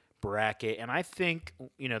fair bracket. And I think,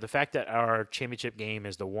 the fact that our championship game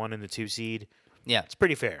is the 1 and the 2 seed, Yeah. it's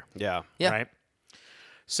pretty fair, Yeah. Yeah. right?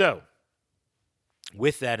 So,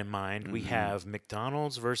 with that in mind, we have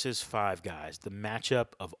McDonald's versus Five Guys, the matchup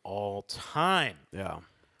of all time. Yeah.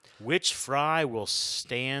 Which fry will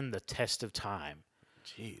stand the test of time?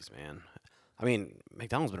 Jeez, man. I mean,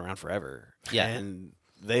 McDonald's been around forever. Yeah. And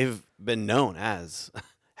they've been known as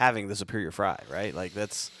having the superior fry, right? Like,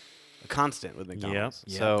 that's a constant with McDonald's.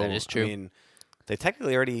 Yep, So, that is true. I mean, they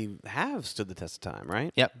technically already have stood the test of time,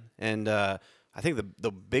 right? Yep. And I think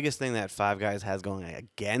the biggest thing that Five Guys has going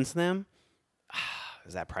against them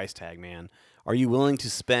is that price tag, man. Are you willing to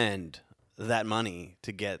spend that money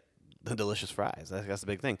to get the delicious fries? That's the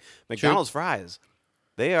big thing. McDonald's fries,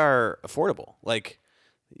 they are affordable. Like,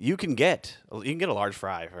 you can get a large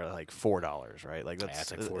fry for like $4, right? Like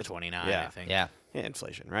That's like $4.29, yeah. I think. Yeah. Yeah,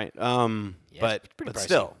 inflation, right? it's pretty But pricey.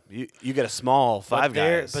 still, you get a small Five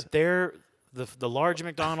Guys. But they're the large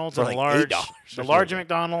McDonald's For and like the $8 the or large something.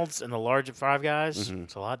 McDonald's and the large Five Guys.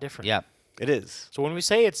 It's a lot different. Yeah. it is So when we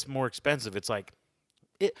say it's more expensive, it's like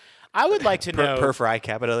I would like to know per fry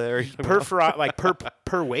capita. per fry, like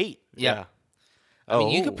per weight. Yeah. I mean,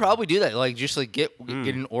 you could Oh. probably do that. Like, just like get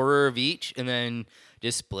an order of each and then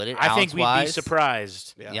just split it. I think we'd be ounce-wise.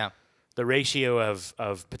 surprised Yeah. the ratio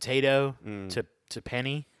of potato to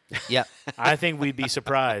penny. Yeah. I think we'd be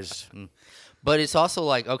surprised. But it's also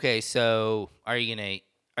like, okay, so are you gonna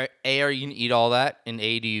A, are you gonna eat all that? And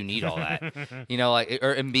A, do you need all that?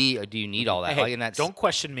 And B, do you need all that? Hey, Like, and that's don't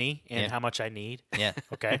question me and Yeah. how much I need. yeah.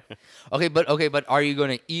 Okay. Okay, but are you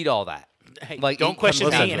gonna eat all that? Hey, Like, don't it question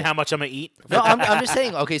comes down me to and it. how much I'm gonna eat. No, I'm just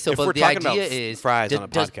saying. Okay, so If but we're the talking about idea is fries on a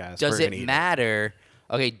does podcast, does we're it gonna eat it. matter?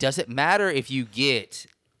 Okay, does it matter if you get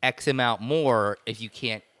X amount more if you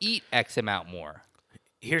can't eat X amount more?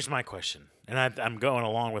 Here's my question, and I'm going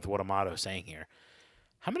along with what Amato's saying here.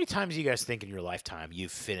 How many times do you guys think in your lifetime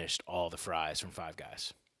you've finished all the fries from Five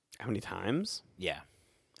Guys? How many times? Yeah.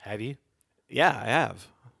 Have you? Yeah, I have.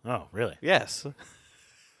 Oh, really? Yes.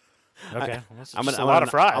 Okay. Well, that's I'm just an, a lot of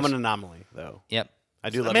fries. I'm an anomaly, though. Yep. I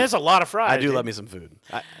do. I Love mean, that's a lot of fries. I do dude. love me some food.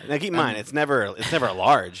 Now keep in mind, it's never a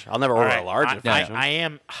large. I'll never All order right, a large. I, at I, Fashion. I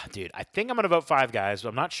am, dude. I think I'm gonna vote Five Guys. But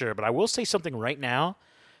I'm not sure, but I will say something right now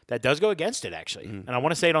that does go against it, actually, and I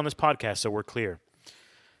want to say it on this podcast so we're clear.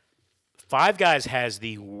 Five Guys has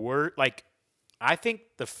the word. Like, I think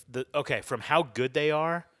the okay, from how good they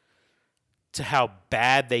are to how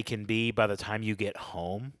bad they can be by the time you get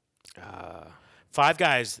home. Five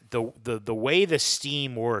Guys, the way the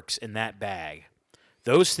steam works in that bag,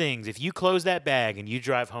 those things. If you close that bag and you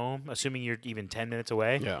drive home, assuming you're even 10 minutes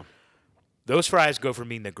away, Yeah. those fries go from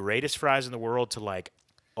being the greatest fries in the world to like,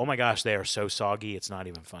 oh my gosh, they are so soggy, it's not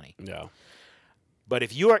even funny. Yeah. But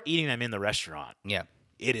if you are eating them in the restaurant, Yeah.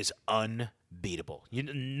 it is unbeatable.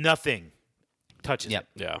 Nothing touches Yep.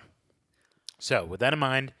 it. Yeah. So with that in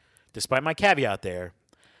mind, despite my caveat there,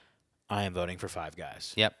 I am voting for Five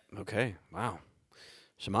Guys. Yep. Okay. Wow.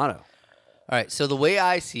 Shimano. All right. So the way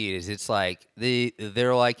I see it is, it's like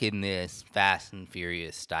they're like in this Fast and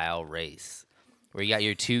Furious style race where you got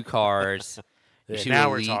your two cars, your Yeah, two now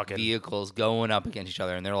we're elite talking. vehicles going up against each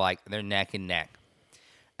other, and they're neck and neck.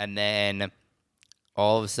 And then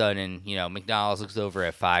all of a sudden, McDonald's looks over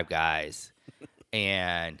at Five Guys,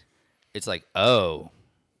 and it's like, oh,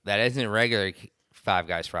 that isn't regular Five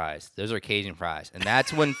Guys fries. Those are Cajun fries. And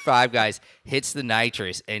that's when Five Guys hits the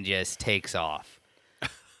nitrous and just takes off.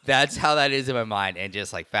 That's how that is in my mind. And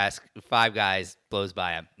just like Five Guys blows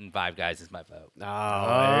by him, and Five Guys is my vote. Oh,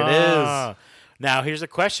 there it is. Ah. Now, here's a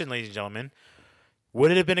question, ladies and gentlemen. Would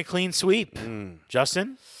it have been a clean sweep?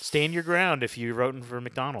 Justin, stand your ground if you're voting for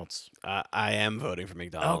McDonald's. I am voting for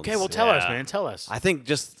McDonald's. Okay, well, tell us, Yeah. man. Tell us. I think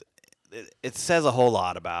just it says a whole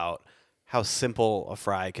lot about how simple a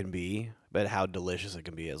fry can be, but how delicious it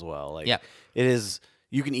can be as well. Like, Yeah. it is.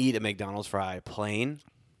 You can eat a McDonald's fry plain,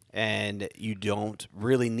 and you don't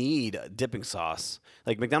really need a dipping sauce.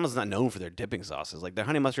 Like, McDonald's is not known for their dipping sauces. Like, their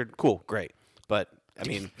honey mustard, cool, great, but I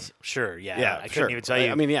mean, Sure, yeah. yeah, I sure. couldn't even tell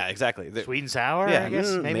you. I mean, yeah, exactly. Sweet and sour, yeah, I guess,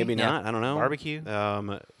 maybe? Yeah. not. I don't know. Barbecue?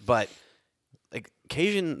 But like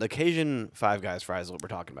the Cajun Five Guys fries is what we're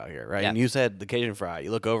talking about here, right? Yeah. And you said the Cajun fry.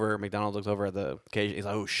 You look over, McDonald's looks over at the Cajun. He's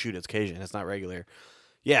like, oh shoot, it's Cajun. It's not regular.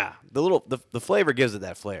 Yeah, the flavor gives it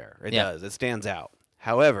that flair. It Yeah. does. It stands out.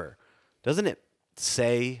 However, doesn't it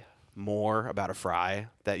say more about a fry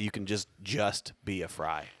that you can just be a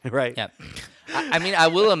fry, right? Yeah. I mean, I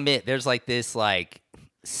will admit there's like this like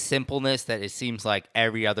simpleness that it seems like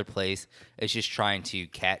every other place is just trying to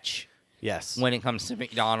catch Yes. when it comes to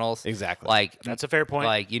McDonald's. Exactly. Like That's a fair point.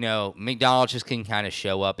 Like, McDonald's just can kind of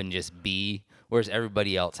show up and just be, whereas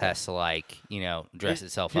everybody else has to like, dress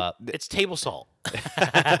itself up. It's table salt.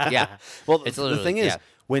 Yeah. Well, It's the literally- thing is, yeah.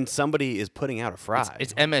 when somebody is putting out a fry,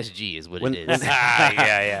 It's MSG is what When- it is.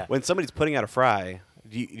 Yeah. when somebody's putting out a fry,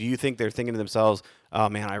 do you think they're thinking to themselves, "Oh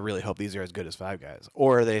man, I really hope these are as good as Five Guys,"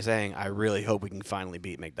 or are they saying, "I really hope we can finally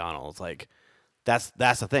beat McDonald's"? Like, that's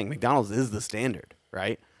the thing. McDonald's is the standard,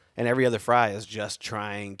 right? And every other fry is just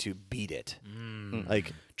trying to beat it.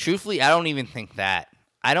 Like, Truthfully, I don't even think that.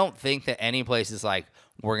 I don't think that any place is like,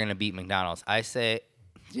 we're going to beat McDonald's. I say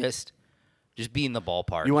just be in the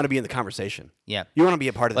ballpark. you want to be in the conversation. Yeah. You want to be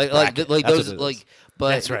a part of this like bracket. like That's those what it is. like but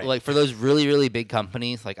That's right. like for those really really big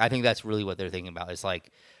companies, like I think that's really what they're thinking about. It's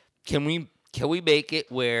like, can we make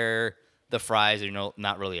it where the fries are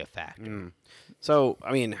not really a factor? So,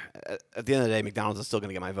 I mean, at the end of the day, McDonald's is still going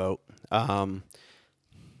to get my vote.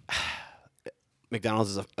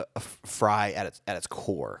 McDonald's is a fry at its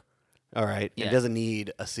core. All right, Yeah. It doesn't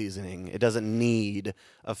need a seasoning. It doesn't need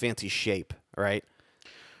a fancy shape. All right,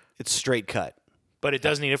 it's straight cut. But it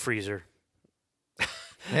does need a freezer.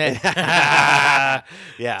 Yeah,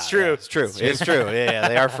 It's true. It's true. It's true. Yeah,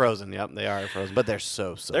 they are frozen. Yep, they are frozen. But they're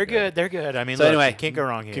so They're good. They're good. I mean, So look, anyway, you can't go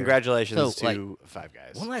wrong here. Congratulations So, to Five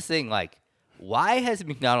Guys. One last thing, like, why has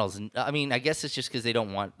McDonald's? I mean, I guess it's just because they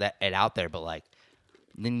don't want it out there, but like,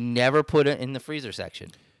 they never put it in the freezer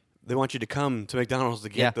section. They want you to come to McDonald's to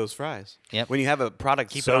get Yeah. those fries. Yep. When you have a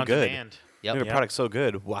product Keep so it on good, demand. Yep. you have a Yep. product so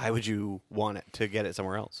good, why would you want it to get it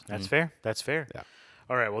somewhere else? That's fair. That's fair. Yeah.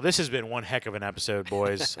 All right. Well, this has been one heck of an episode,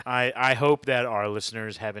 boys. I hope that our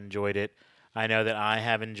listeners have enjoyed it. I know that I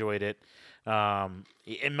have enjoyed it.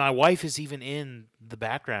 And my wife is even in the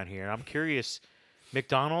background here. I'm curious.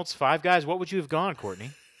 McDonald's, Five Guys, what would you have gone,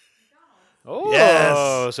 Courtney? Oh,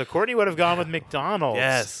 Yes. so Courtney would have gone with McDonald's.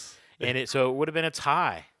 Yes. And so it would have been a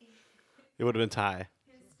tie. It would have been tie.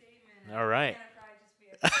 All right.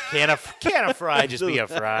 Can a fry just be a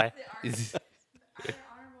fry?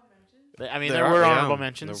 I mean, there were honorable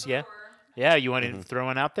mentions. Yeah. Yeah, you wanted to throw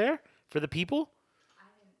one out there for the people?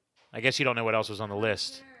 I guess you don't know what else was on the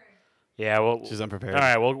list. Yeah, well, She's unprepared. all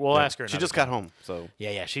right, we'll ask her. She another just got time. home, so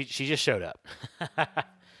Yeah, she just showed up. All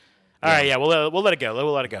right, yeah, we'll let it go.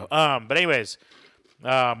 We'll let it go. But anyways,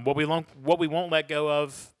 what we won't let go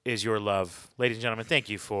of is your love, ladies and gentlemen. Thank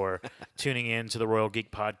you for tuning in to the Royal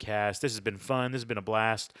Geek Podcast. This has been fun. This has been a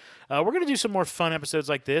blast. We're gonna do some more fun episodes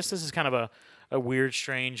like this. This is kind of a weird,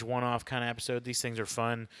 strange, one-off kind of episode. These things are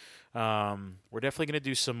fun. We're definitely gonna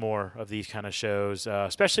do some more of these kind of shows,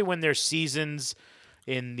 especially when there's seasons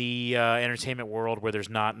in the entertainment world where there's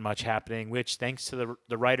not much happening, which thanks to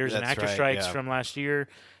the writers and That's actor right, strikes yeah. from last year,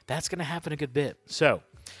 that's going to happen a good bit. So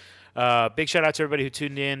big shout out to everybody who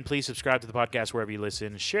tuned in. Please subscribe to the podcast wherever you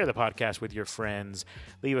listen. Share the podcast with your friends.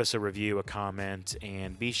 Leave us a review, a comment,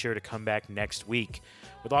 and be sure to come back next week.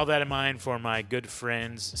 With all that in mind, for my good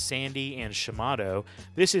friends Sandy and Shamato,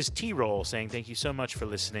 this is T-Roll saying thank you so much for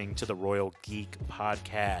listening to the Royal Geek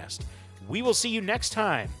Podcast. We will see you next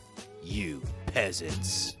time, you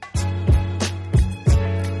peasants.